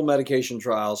multiple medication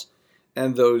trials,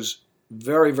 and those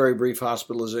very, very brief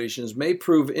hospitalizations may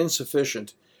prove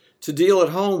insufficient to deal at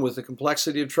home with the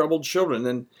complexity of troubled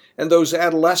children and those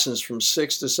adolescents from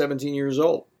 6 to 17 years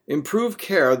old. Improved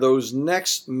care, those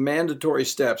next mandatory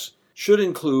steps, should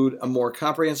include a more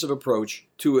comprehensive approach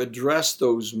to address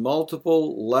those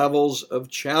multiple levels of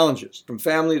challenges, from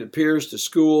family to peers to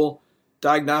school,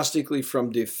 diagnostically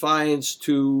from defiance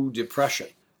to depression,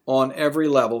 on every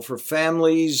level for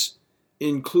families,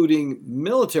 including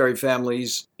military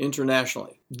families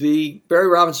internationally. The Barry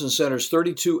Robinson Center's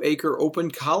 32-acre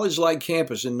open college-like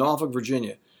campus in Norfolk,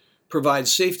 Virginia,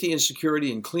 provides safety and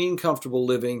security and clean, comfortable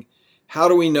living. How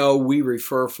do we know? We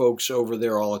refer folks over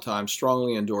there all the time,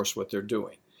 strongly endorse what they're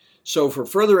doing. So for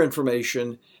further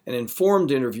information, an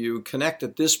informed interview, connect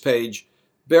at this page,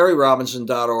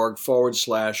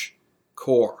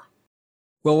 barryrobinson.org/core.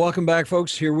 Well, welcome back,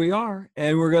 folks. Here we are.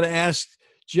 And we're going to ask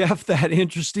Jeff that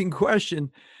interesting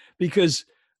question, because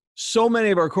so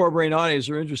many of our core brain audience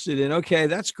are interested in, okay,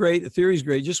 that's great. The theory's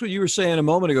great. Just what you were saying a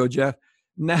moment ago, Jeff.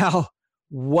 Now,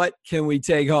 what can we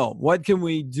take home? What can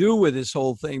we do with this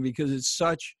whole thing? Because it's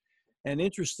such an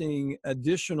interesting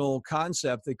additional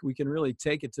concept that we can really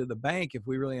take it to the bank if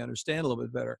we really understand a little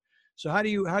bit better. So how do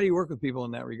you work with people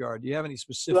in that regard? Do you have any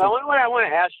specific? Well, what I want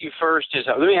to ask you first is,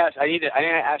 I need to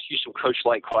ask you some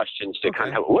coach-like questions to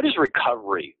kind of, what is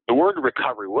recovery? The word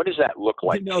recovery, what does that look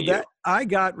like to you? I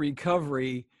got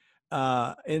recovery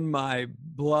in my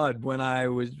blood when I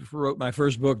wrote my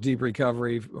first book, Deep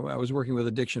Recovery. I was working with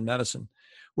addiction medicine,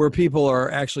 where people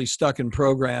are actually stuck in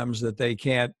programs that they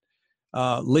can't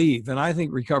leave. And I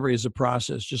think recovery is a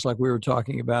process, just like we were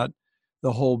talking about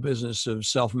the whole business of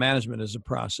self-management is a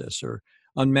process, or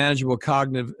unmanageable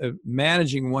cognitive,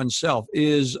 managing oneself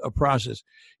is a process.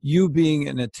 You being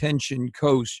an attention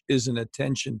coach is an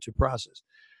attention to process.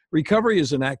 Recovery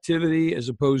is an activity as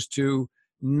opposed to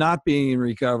not being in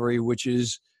recovery, which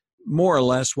is more or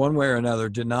less one way or another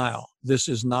denial. This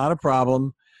is not a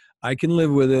problem. I can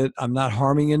live with it. I'm not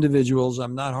harming individuals.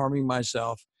 I'm not harming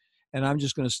myself. And I'm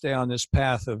just going to stay on this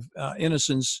path of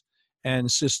innocence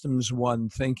and systems one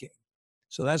thinking.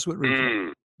 So that's what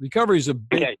recovery is a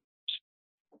big. Okay.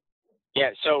 Yeah,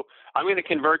 so I'm going to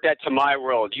convert that to my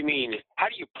world. You mean, how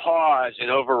do you pause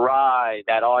and override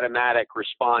that automatic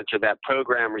response or that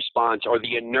program response or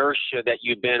the inertia that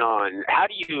you've been on? How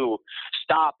do you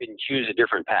stop and choose a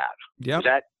different path?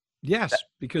 Yep.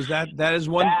 Because that is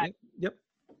one. Yep.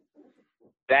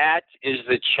 That is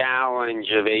the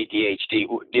challenge of ADHD.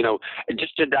 You know,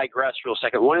 just to digress real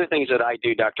second, one of the things that I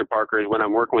do, Dr. Parker, is when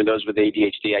I'm working with those with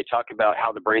ADHD, I talk about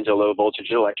how the brain's a low voltage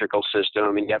electrical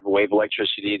system, and you have a wave of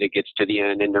electricity that gets to the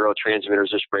end, and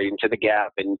neurotransmitters are sprayed into the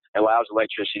gap and allows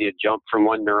electricity to jump from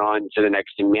one neuron to the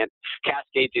next and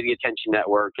cascade through the attention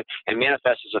network and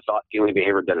manifest as a thought, feeling,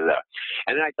 behavior, da-da-da.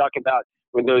 And then I talk about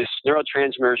when those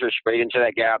neurotransmitters are sprayed into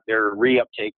that gap, they're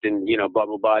reuptaked and, blah,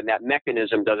 blah, blah. And that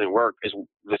mechanism doesn't work because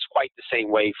it's quite the same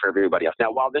way for everybody else.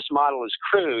 Now, while this model is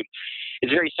crude,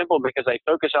 it's very simple because I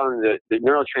focus on the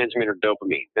neurotransmitter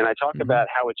dopamine. And I talk about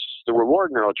how it's the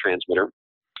reward neurotransmitter.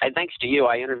 And thanks to you,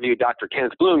 I interviewed Dr.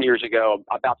 Kenneth Bloom years ago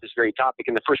about this very topic.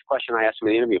 And the first question I asked him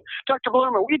in the interview, Dr.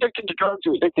 Bloom, are we addicted to drugs?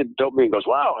 Are we addicted to dopamine? He goes,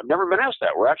 wow, I've never been asked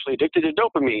that. We're actually addicted to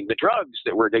dopamine. The drugs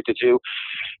that we're addicted to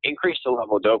increase the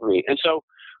level of dopamine. And so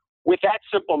with that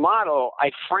simple model, I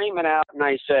frame it out and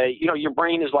I say, your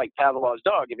brain is like Pavlov's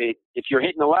dog. If you're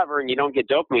hitting the lever and you don't get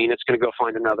dopamine, it's going to go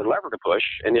find another lever to push.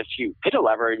 And if you hit a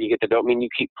lever and you get the dopamine, you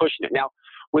keep pushing it. Now,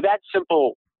 with that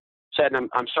simple said, and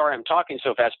I'm sorry I'm talking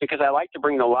so fast because I like to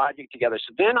bring the logic together.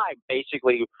 So then I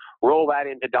basically roll that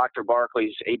into Dr.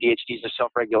 Barkley's ADHD is a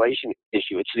self-regulation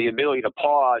issue. It's the ability to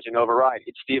pause and override.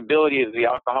 It's the ability of the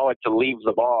alcoholic to leave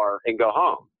the bar and go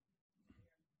home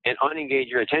and unengage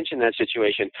your attention in that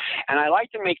situation. And I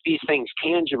like to make these things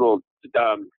tangible,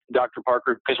 Dr.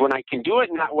 Parker, because when I can do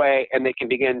it in that way and they can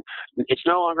begin, it's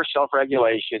no longer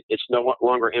self-regulation, it's no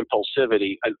longer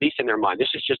impulsivity, at least in their mind.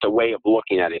 This is just a way of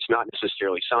looking at it. It's not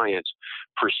necessarily science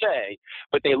per se,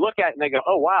 but they look at it and they go,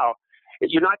 oh, wow,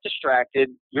 you're not distracted,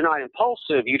 you're not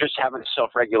impulsive, you're just having a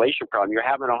self-regulation problem. You're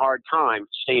having a hard time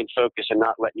staying focused and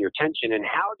not letting your attention. And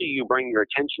how do you bring your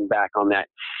attention back on that?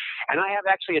 And I have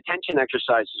actually attention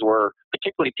exercises where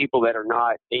particularly people that are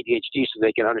not ADHD so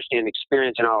they can understand the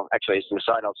experience. And I'll actually, as an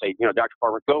aside, I'll say, Dr.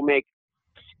 Parker, go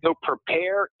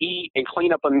prepare, eat, and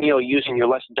clean up a meal using your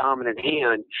less dominant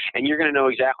hand, and you're going to know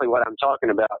exactly what I'm talking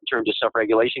about in terms of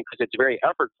self-regulation because it's very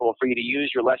effortful for you to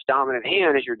use your less dominant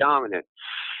hand as your dominant.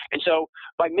 And so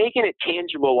by making it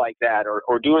tangible like that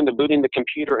or doing the booting the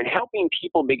computer and helping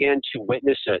people begin to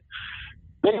witness it,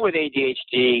 many with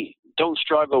ADHD don't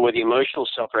struggle with emotional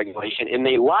self-regulation, and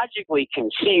they logically can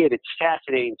see it. It's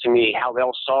fascinating to me how they'll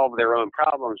solve their own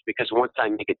problems because once I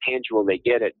make it tangible, they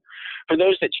get it. For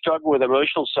those that struggle with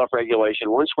emotional self-regulation,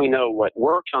 once we know what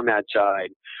works on that side,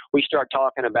 we start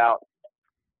talking about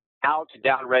how to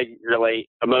downregulate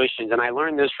emotions. And I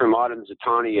learned this from Autumn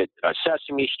Zatani at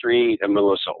Sesame Street and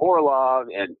Melissa Orlov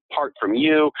and part from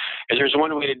you. And there's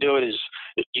one way to do it is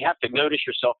you have to notice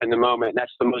yourself in the moment. And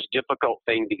that's the most difficult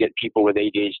thing to get people with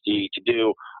ADHD to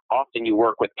do. Often you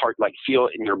work with part like feel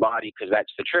it in your body because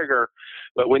that's the trigger.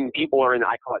 But when people are in,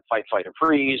 I call it fight, flight, or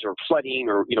freeze or flooding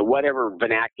or, whatever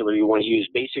vernacular you want to use,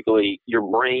 basically your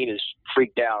brain is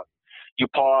freaked out. You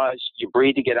pause, you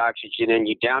breathe to get oxygen in,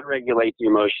 you downregulate the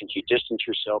emotions, you distance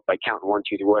yourself by counting 1,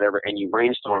 2, 3, whatever, and you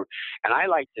brainstorm. And I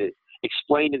like to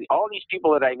explain to all these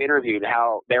people that I've interviewed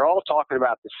how they're all talking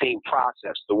about the same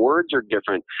process. The words are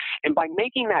different. And by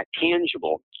making that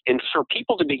tangible, and for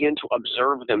people to begin to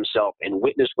observe themselves and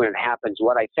witness when it happens,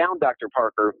 what I found, Dr.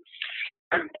 Parker,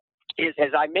 is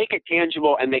as I make it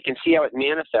tangible and they can see how it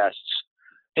manifests,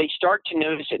 they start to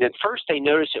notice it. And at first they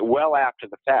notice it well after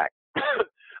the fact.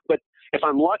 But if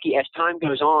I'm lucky, as time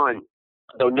goes on,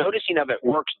 the noticing of it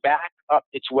works back up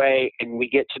its way and we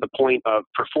get to the point of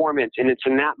performance. And it's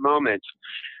in that moment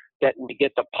that we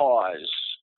get the pause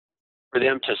for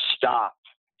them to stop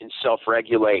and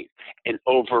self-regulate and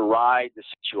override the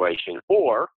situation.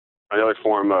 Or another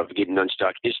form of getting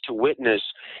unstuck is to witness.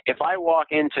 If I walk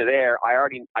into there,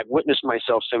 I've witnessed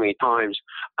myself so many times,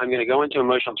 I'm going to go into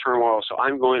emotional turmoil, so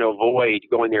I'm going to avoid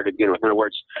going there to begin with. In other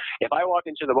words, if I walk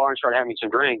into the bar and start having some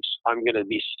drinks, I'm going to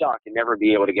be stuck and never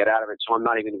be able to get out of it, so I'm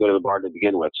not even going to go to the bar to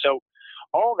begin with. So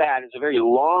all that is a very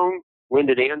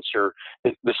long-winded answer.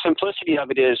 The simplicity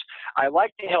of it is I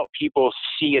like to help people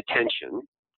see attention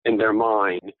in their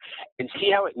mind and see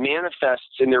how it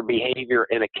manifests in their behavior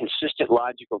in a consistent,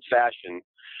 logical fashion.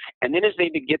 And then as they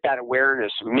get that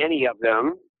awareness, many of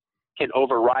them can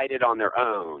override it on their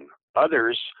own.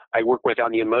 Others I work with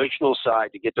on the emotional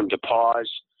side to get them to pause,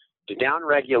 to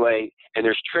downregulate, and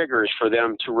there's triggers for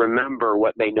them to remember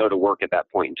what they know to work at that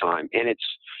point in time. And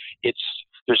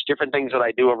there's different things that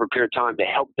I do over a period of time to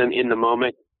help them in the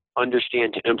moment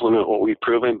understand to implement what we've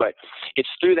proven. But it's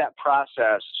through that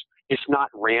process. It's not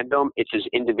random. It's as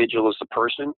individual as the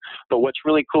person. But what's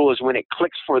really cool is when it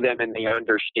clicks for them and they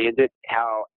understand it,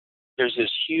 how there's this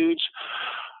huge,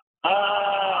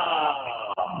 I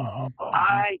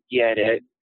get it.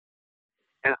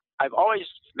 And I've always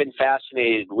been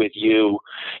fascinated with you.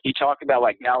 You talk about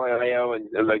like Galileo and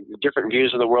like different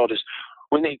views of the world is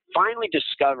when they finally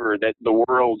discover that the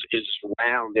world is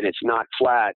round and it's not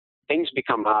flat, things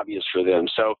become obvious for them.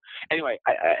 So anyway,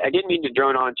 I didn't mean to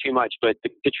drone on too much, but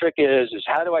the trick is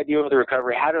how do I deal with the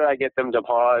recovery? How do I get them to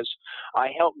pause? I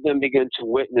help them begin to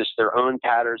witness their own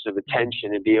patterns of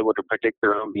attention and be able to predict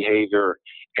their own behavior.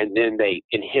 And then they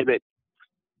inhibit,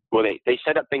 they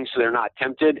set up things so they're not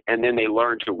tempted, and then they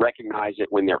learn to recognize it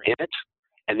when they're in it,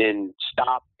 and then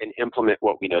stop and implement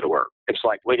what we know to work. It's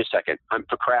like, wait a second, I'm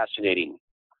procrastinating.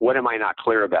 What am I not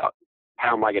clear about?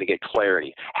 How am I going to get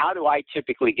clarity? How do I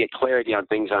typically get clarity on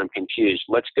things I'm confused?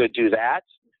 Let's go do that.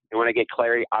 And when I get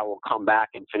clarity, I will come back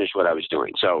and finish what I was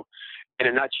doing. So in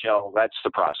a nutshell, that's the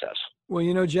process.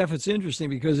 Well, Jeff, it's interesting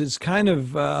because it's kind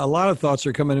of a lot of thoughts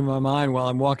are coming in my mind while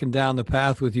I'm walking down the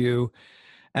path with you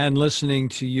and listening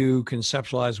to you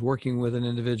conceptualize working with an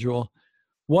individual.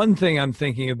 One thing I'm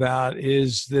thinking about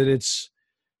is that it's,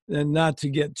 and not to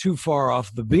get too far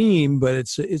off the beam, but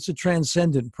it's a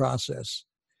transcendent process.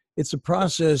 It's a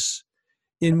process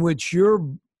in which you're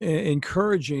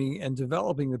encouraging and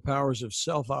developing the powers of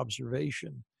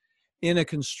self-observation in a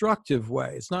constructive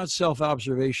way. It's not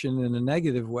self-observation in a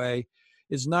negative way.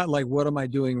 It's not like, what am I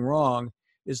doing wrong?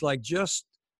 It's like just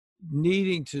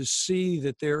needing to see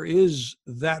that there is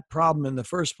that problem in the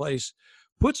first place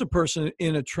puts a person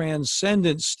in a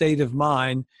transcendent state of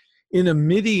mind, in a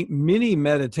mini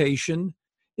meditation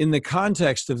in the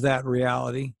context of that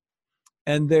reality.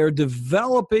 And they're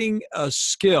developing a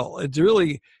skill. It's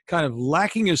really kind of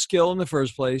lacking a skill in the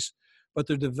first place, but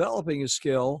they're developing a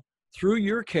skill through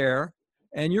your care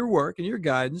and your work and your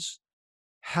guidance,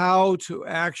 how to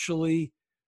actually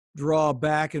draw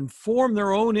back and form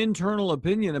their own internal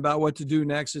opinion about what to do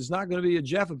next. It's not going to be a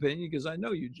Jeff opinion, because I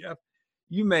know you, Jeff.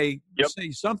 You may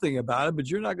say something about it, but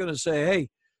you're not going to say, hey,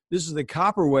 this is the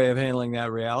copper way of handling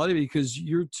that reality, because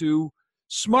you're too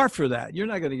smart for that. You're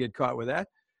not going to get caught with that.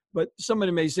 But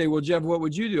somebody may say, well, Jeff, what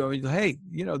would you do? I mean, hey,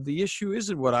 the issue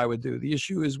isn't what I would do. The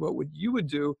issue is what you would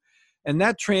do. And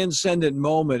that transcendent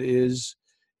moment is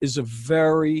a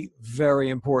very, very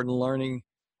important learning.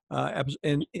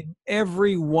 And in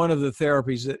every one of the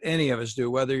therapies that any of us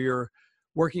do, whether you're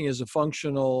working as a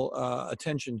functional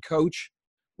attention coach,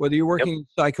 whether you're Yep. working in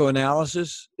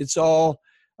psychoanalysis, it's all,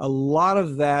 a lot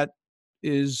of that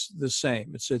is the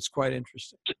same. It's quite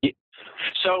interesting.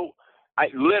 So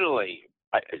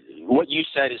what you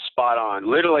said is spot on.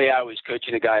 Literally, I was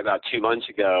coaching a guy about 2 months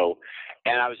ago,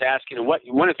 and I was asking him, what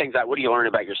do you learn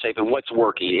about yourself and what's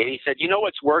working? And he said, you know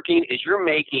what's working is you're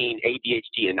making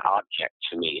ADHD an object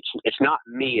to me. It's not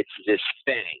me, it's this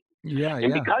thing. Yeah,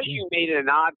 And because you made it an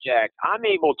object, I'm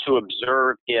able to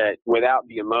observe it without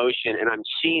the emotion, and I'm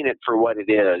seeing it for what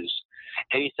it is.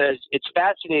 And he says, it's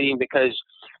fascinating because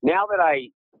now that I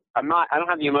don't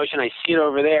have the emotion, I see it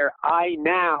over there, I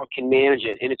now can manage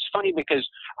it. And it's funny because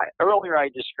earlier I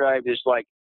described as like,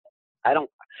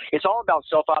 it's all about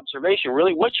self-observation.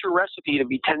 Really, what's your recipe to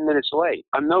be 10 minutes late?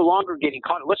 I'm no longer getting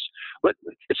caught.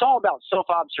 It's all about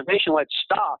self-observation. Let's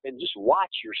stop and just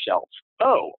watch yourself.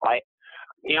 Oh, I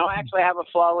actually have a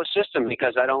flawless system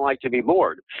because I don't like to be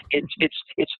bored. It's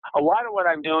a lot of what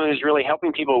I'm doing is really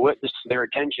helping people witness their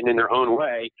attention in their own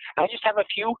way. I just have a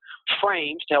few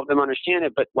frames to help them understand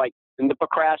it. But like in the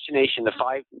procrastination, the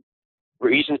 5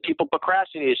 reasons people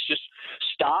procrastinate is just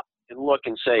stop and look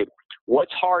and say,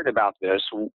 what's hard about this?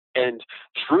 And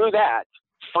through that,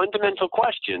 fundamental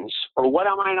questions, or what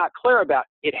am I not clear about,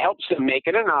 it helps them make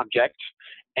it an object,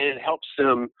 and it helps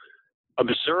them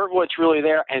observe what's really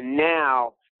there, and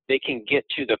now they can get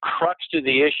to the crux of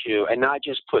the issue and not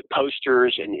just put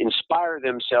posters and inspire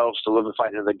themselves to live and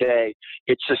fight another day.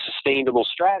 It's a sustainable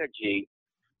strategy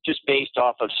just based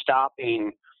off of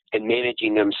stopping and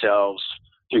managing themselves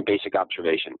through basic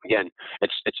observation. Again,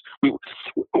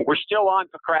 we're still on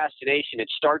procrastination. It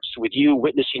starts with you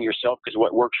witnessing yourself because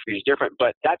what works for you is different,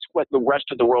 but that's what the rest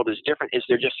of the world is different, is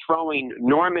they're just throwing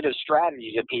normative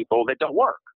strategies at people that don't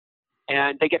work.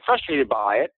 And they get frustrated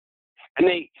by it, and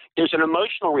there's an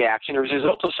emotional reaction as a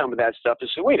result of some of that stuff. Is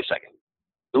say, wait a second,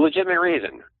 the legitimate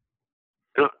reason.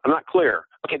 I'm not clear.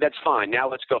 Okay, that's fine. Now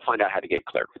let's go find out how to get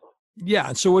clear.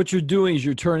 Yeah. So what you're doing is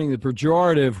you're turning the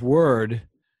pejorative word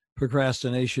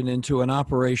procrastination into an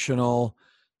operational,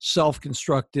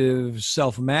 self-constructive,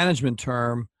 self-management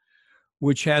term,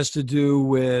 which has to do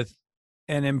with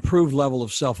an improved level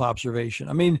of self-observation.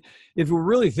 I mean, if we're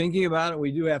really thinking about it,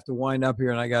 we do have to wind up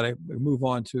here, and I got to move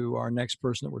on to our next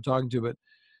person that we're talking to. But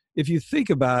if you think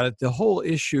about it, the whole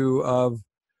issue of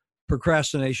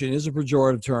procrastination is a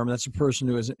pejorative term. That's a person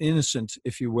who is innocent,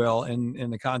 if you will, in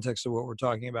the context of what we're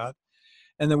talking about.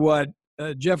 And then what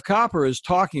Jeff Copper is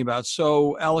talking about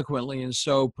so eloquently and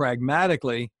so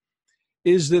pragmatically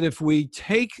is that if we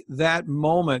take that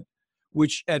moment,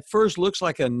 which at first looks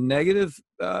like a negative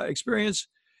experience,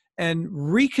 and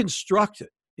reconstruct it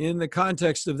in the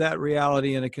context of that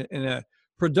reality in a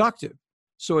productive.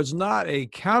 So it's not a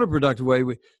counterproductive way.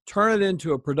 We turn it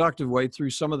into a productive way through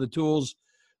some of the tools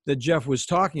that Jeff was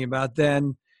talking about.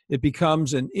 Then it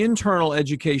becomes an internal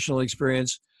educational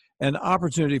experience, an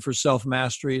opportunity for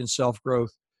self-mastery and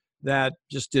self-growth that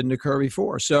just didn't occur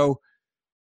before. So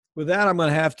with that, I'm going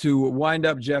to have to wind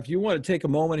up. Jeff, you want to take a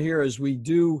moment here as we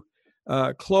do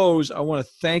close. I want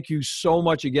to thank you so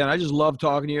much again. I just love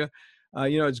talking to you.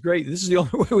 It's great. This is the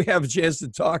only way we have a chance to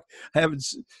talk. I haven't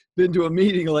been to a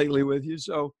meeting lately with you,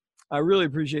 so I really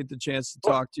appreciate the chance to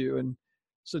talk to you. And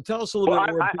so tell us a little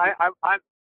bit more.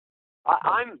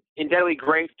 I'm indebtedly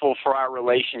grateful for our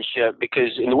relationship, because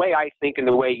in the way I think and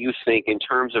the way you think in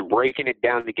terms of breaking it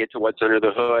down to get to what's under the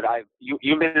hood,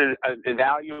 you've been an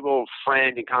invaluable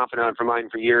friend and confidant of mine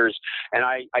for years. And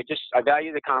I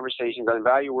value the conversations. I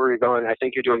value where you're going. I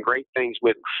think you're doing great things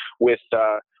with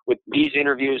these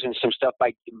interviews and some stuff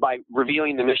by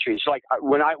revealing the mystery. It's like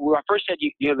when I first said,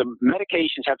 the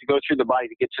medications have to go through the body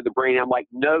to get to the brain. I'm like,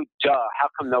 no, duh. How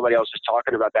come nobody else is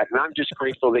talking about that? And I'm just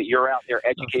grateful that you're out there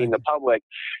educating the public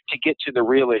to get to the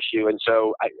real issue. And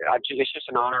so it's just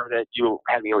an honor that you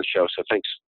have me on the show. So thanks.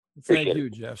 Thank you,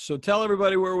 Jeff. So tell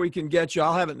everybody where we can get you.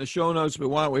 I'll have it in the show notes, but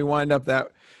why don't we wind up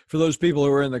that for those people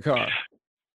who are in the car?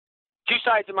 Two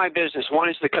sides of my business. One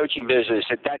is the coaching business,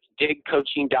 and that's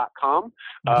digcoaching.com.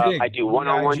 I do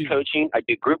one-on-one coaching, I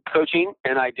do group coaching,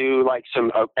 and I do like some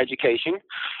education.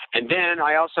 And then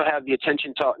I also have the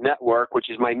Attention Talk Network, which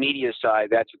is my media side.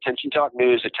 That's Attention Talk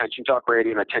News, Attention Talk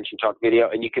Radio, and Attention Talk Video.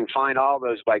 And you can find all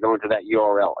those by going to that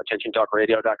URL,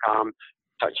 attentiontalkradio.com,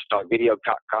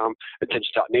 attentiontalkvideo.com,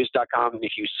 attentiontalknews.com. And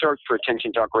if you search for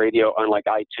Attention Talk Radio, unlike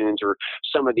iTunes or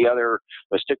some of the other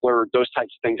Stickler, those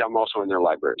types of things, I'm also in their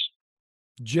libraries.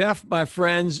 Jeff, my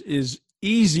friends, is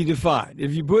easy to find.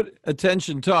 If you put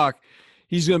Attention Talk,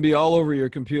 he's going to be all over your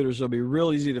computer, so it'll be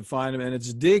real easy to find him. And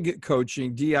it's Dig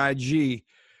Coaching, DIG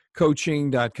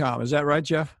coaching.com. Is that right,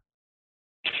 Jeff?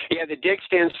 Yeah, the DIG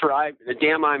stands for the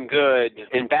damn I'm good,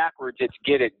 and backwards it's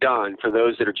get it done for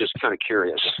those that are just kind of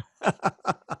curious. And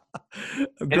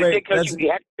the Great. DIG coaching, we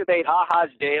activate ahas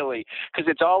daily because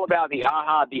it's all about the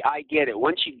aha, the I get it.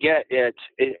 Once you get it,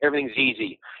 everything's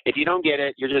easy. If you don't get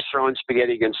it, you're just throwing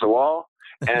spaghetti against the wall.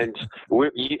 And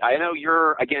I know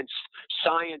you're against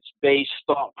science-based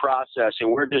thought process,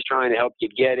 and we're just trying to help you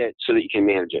get it so that you can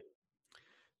manage it.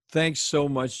 Thanks so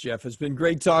much, Jeff. It's been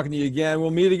great talking to you again.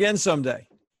 We'll meet again someday.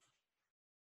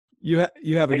 You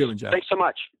have a good one, Jeff. Thanks so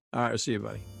much. All right, I'll see you,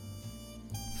 buddy.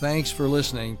 Thanks for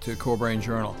listening to Core Brain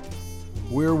Journal.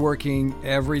 We're working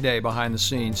every day behind the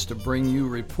scenes to bring you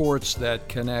reports that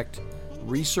connect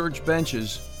research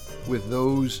benches with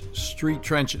those street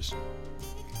trenches.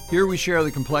 Here we share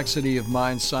the complexity of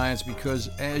mind science because,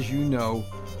 as you know,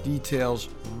 details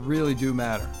really do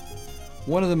matter.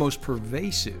 One of the most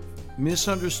pervasive,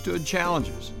 misunderstood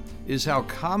challenges is how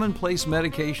commonplace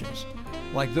medications,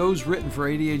 like those written for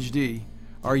ADHD,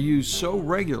 are used so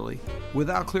regularly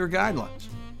without clear guidelines.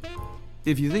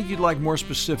 If you think you'd like more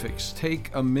specifics, take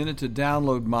a minute to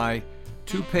download my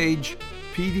 2-page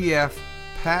PDF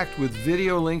packed with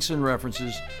video links and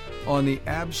references on the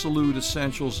absolute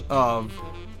essentials of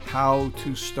how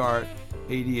to start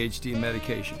ADHD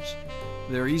medications.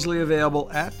 They're easily available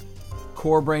at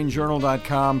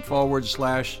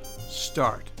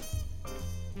corebrainjournal.com/start.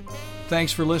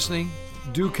 Thanks for listening.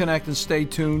 Do connect and stay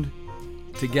tuned.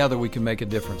 Together we can make a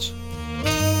difference.